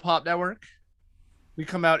Fourth Wall Pop Network. We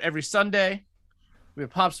come out every Sunday. We have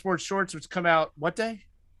Pop Sports Shorts, which come out what day?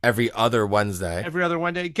 Every other Wednesday. Every other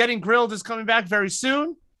Wednesday. Getting Grilled is coming back very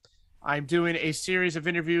soon. I'm doing a series of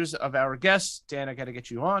interviews of our guests. Dan, I got to get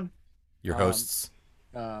you on. Your hosts.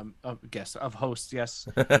 Of hosts, yes.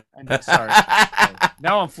 And, sorry.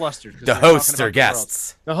 Now I'm flustered. The hosts are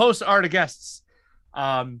guests. The hosts are the guests.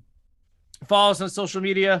 Follow us on social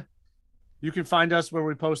media. You can find us where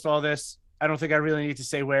we post all this. I don't think I really need to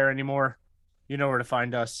say where anymore. You know where to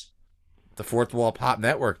find us. The Fourth Wall Pop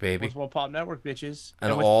Network, baby. Fourth Wall Pop Network, bitches.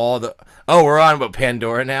 And all the... Oh, we're on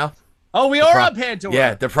Pandora now? Oh, we are on Pandora.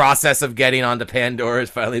 Yeah, the process of getting onto Pandora has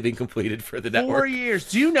finally been completed for the network. 4 years.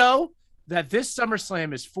 Do you know that this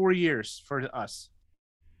SummerSlam is 4 years for us?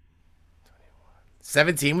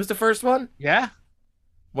 17 was the first one? Yeah.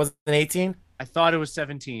 Wasn't it 18? I thought it was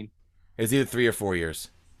 17. It was either 3 or 4 years.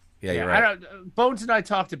 Yeah, you're right. Bones and I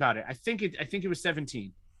talked about it. I think it was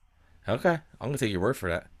 17. Okay. I'm going to take your word for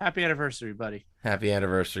that. Happy anniversary, buddy. Happy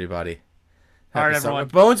anniversary, buddy. All right, everyone.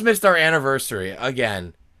 Bones missed our anniversary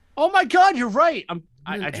again. Oh, my God. You're right.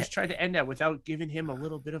 I just tried to end that without giving him a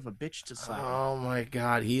little bit of a bitch to slap. Oh, my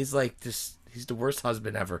God. He's like this. He's the worst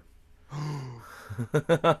husband ever.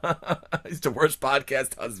 He's the worst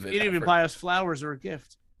podcast husband. He didn't even buy us flowers or a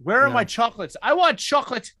gift. Where are my chocolates? I want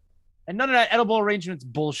chocolate. And none of that edible arrangements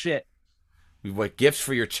bullshit. We want gifts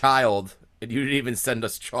for your child, and you didn't even send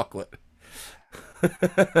us chocolate. All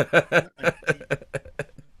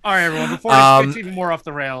right, everyone. Before this gets even more off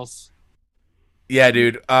the rails. Yeah,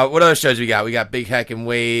 dude. What other shows we got? We got Big Heck and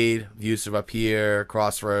Wade, Views from Up Here,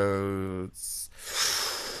 Crossroads,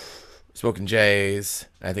 Smoking Jays.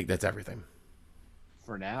 I think that's everything.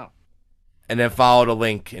 For now. And then follow the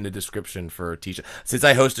link in the description for Tisha. Since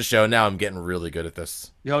I host a show now, I'm getting really good at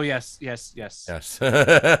this. Oh, yes.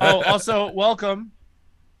 Oh, also, welcome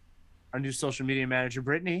our new social media manager,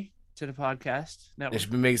 Brittany, to the podcast network. She's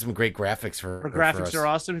been making some great graphics for Her graphics for are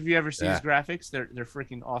awesome. If you ever see his graphics, they're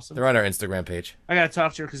freaking awesome. They're on our Instagram page. I got to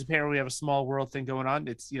talk to her because apparently we have a small world thing going on.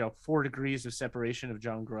 It's, 4 degrees of separation of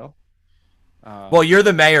John Grill. Well, you're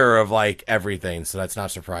the mayor of like everything, so that's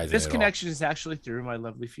not surprising. This connection is actually through my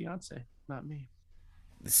lovely fiance, not me.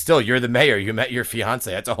 Still, you're the mayor. You met your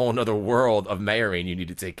fiance. That's a whole nother world of mayoring you need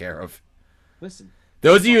to take care of. Listen,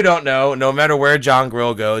 those of you who don't know, no matter where John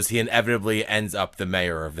Grill goes, he inevitably ends up the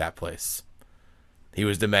mayor of that place. He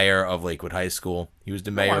was the mayor of Lakewood High School. He was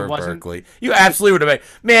the mayor of Berkeley. You absolutely were the mayor.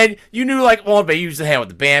 Man, you knew you used to hang out with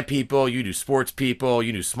the band people. You knew sports people.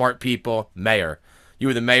 You knew smart people. Mayor. You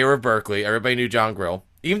were the mayor of Berkeley. Everybody knew John Grill.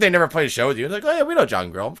 Even if they never played a show with you, like, oh yeah, we know John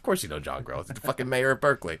Grill. Of course you know John Grill. He's the fucking mayor of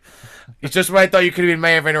Berkeley. It's just when I thought you could have been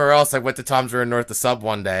mayor of anywhere else. I went to Toms River North the Sub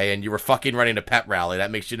one day, and you were fucking running a pep rally. That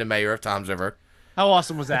makes you the mayor of Toms River. How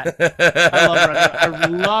awesome was that? I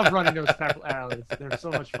love running those pep rallies. They're so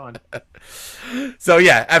much fun. So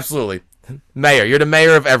yeah, absolutely. Mayor. You're the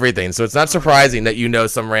mayor of everything. So it's not surprising that you know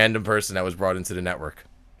some random person that was brought into the network.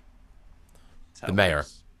 The mayor.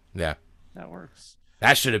 Yeah. That works.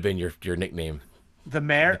 That should have been your nickname. The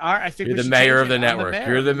mayor? I think you're the mayor of the network.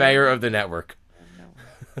 You're the mayor of the network.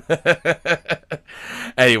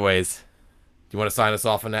 Anyways, do you want to sign us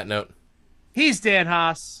off on that note? He's Dan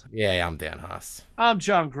Haas. Yeah, I'm Dan Haas. I'm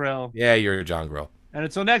John Grill. Yeah, you're John Grill. And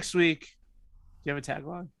until next week, do you have a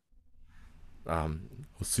tagline? I'll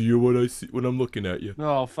see you when I'm looking at you.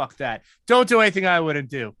 Oh, fuck that. Don't do anything I wouldn't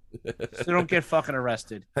do. So don't get fucking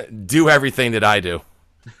arrested. Do everything that I do.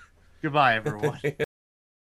 Goodbye, everyone.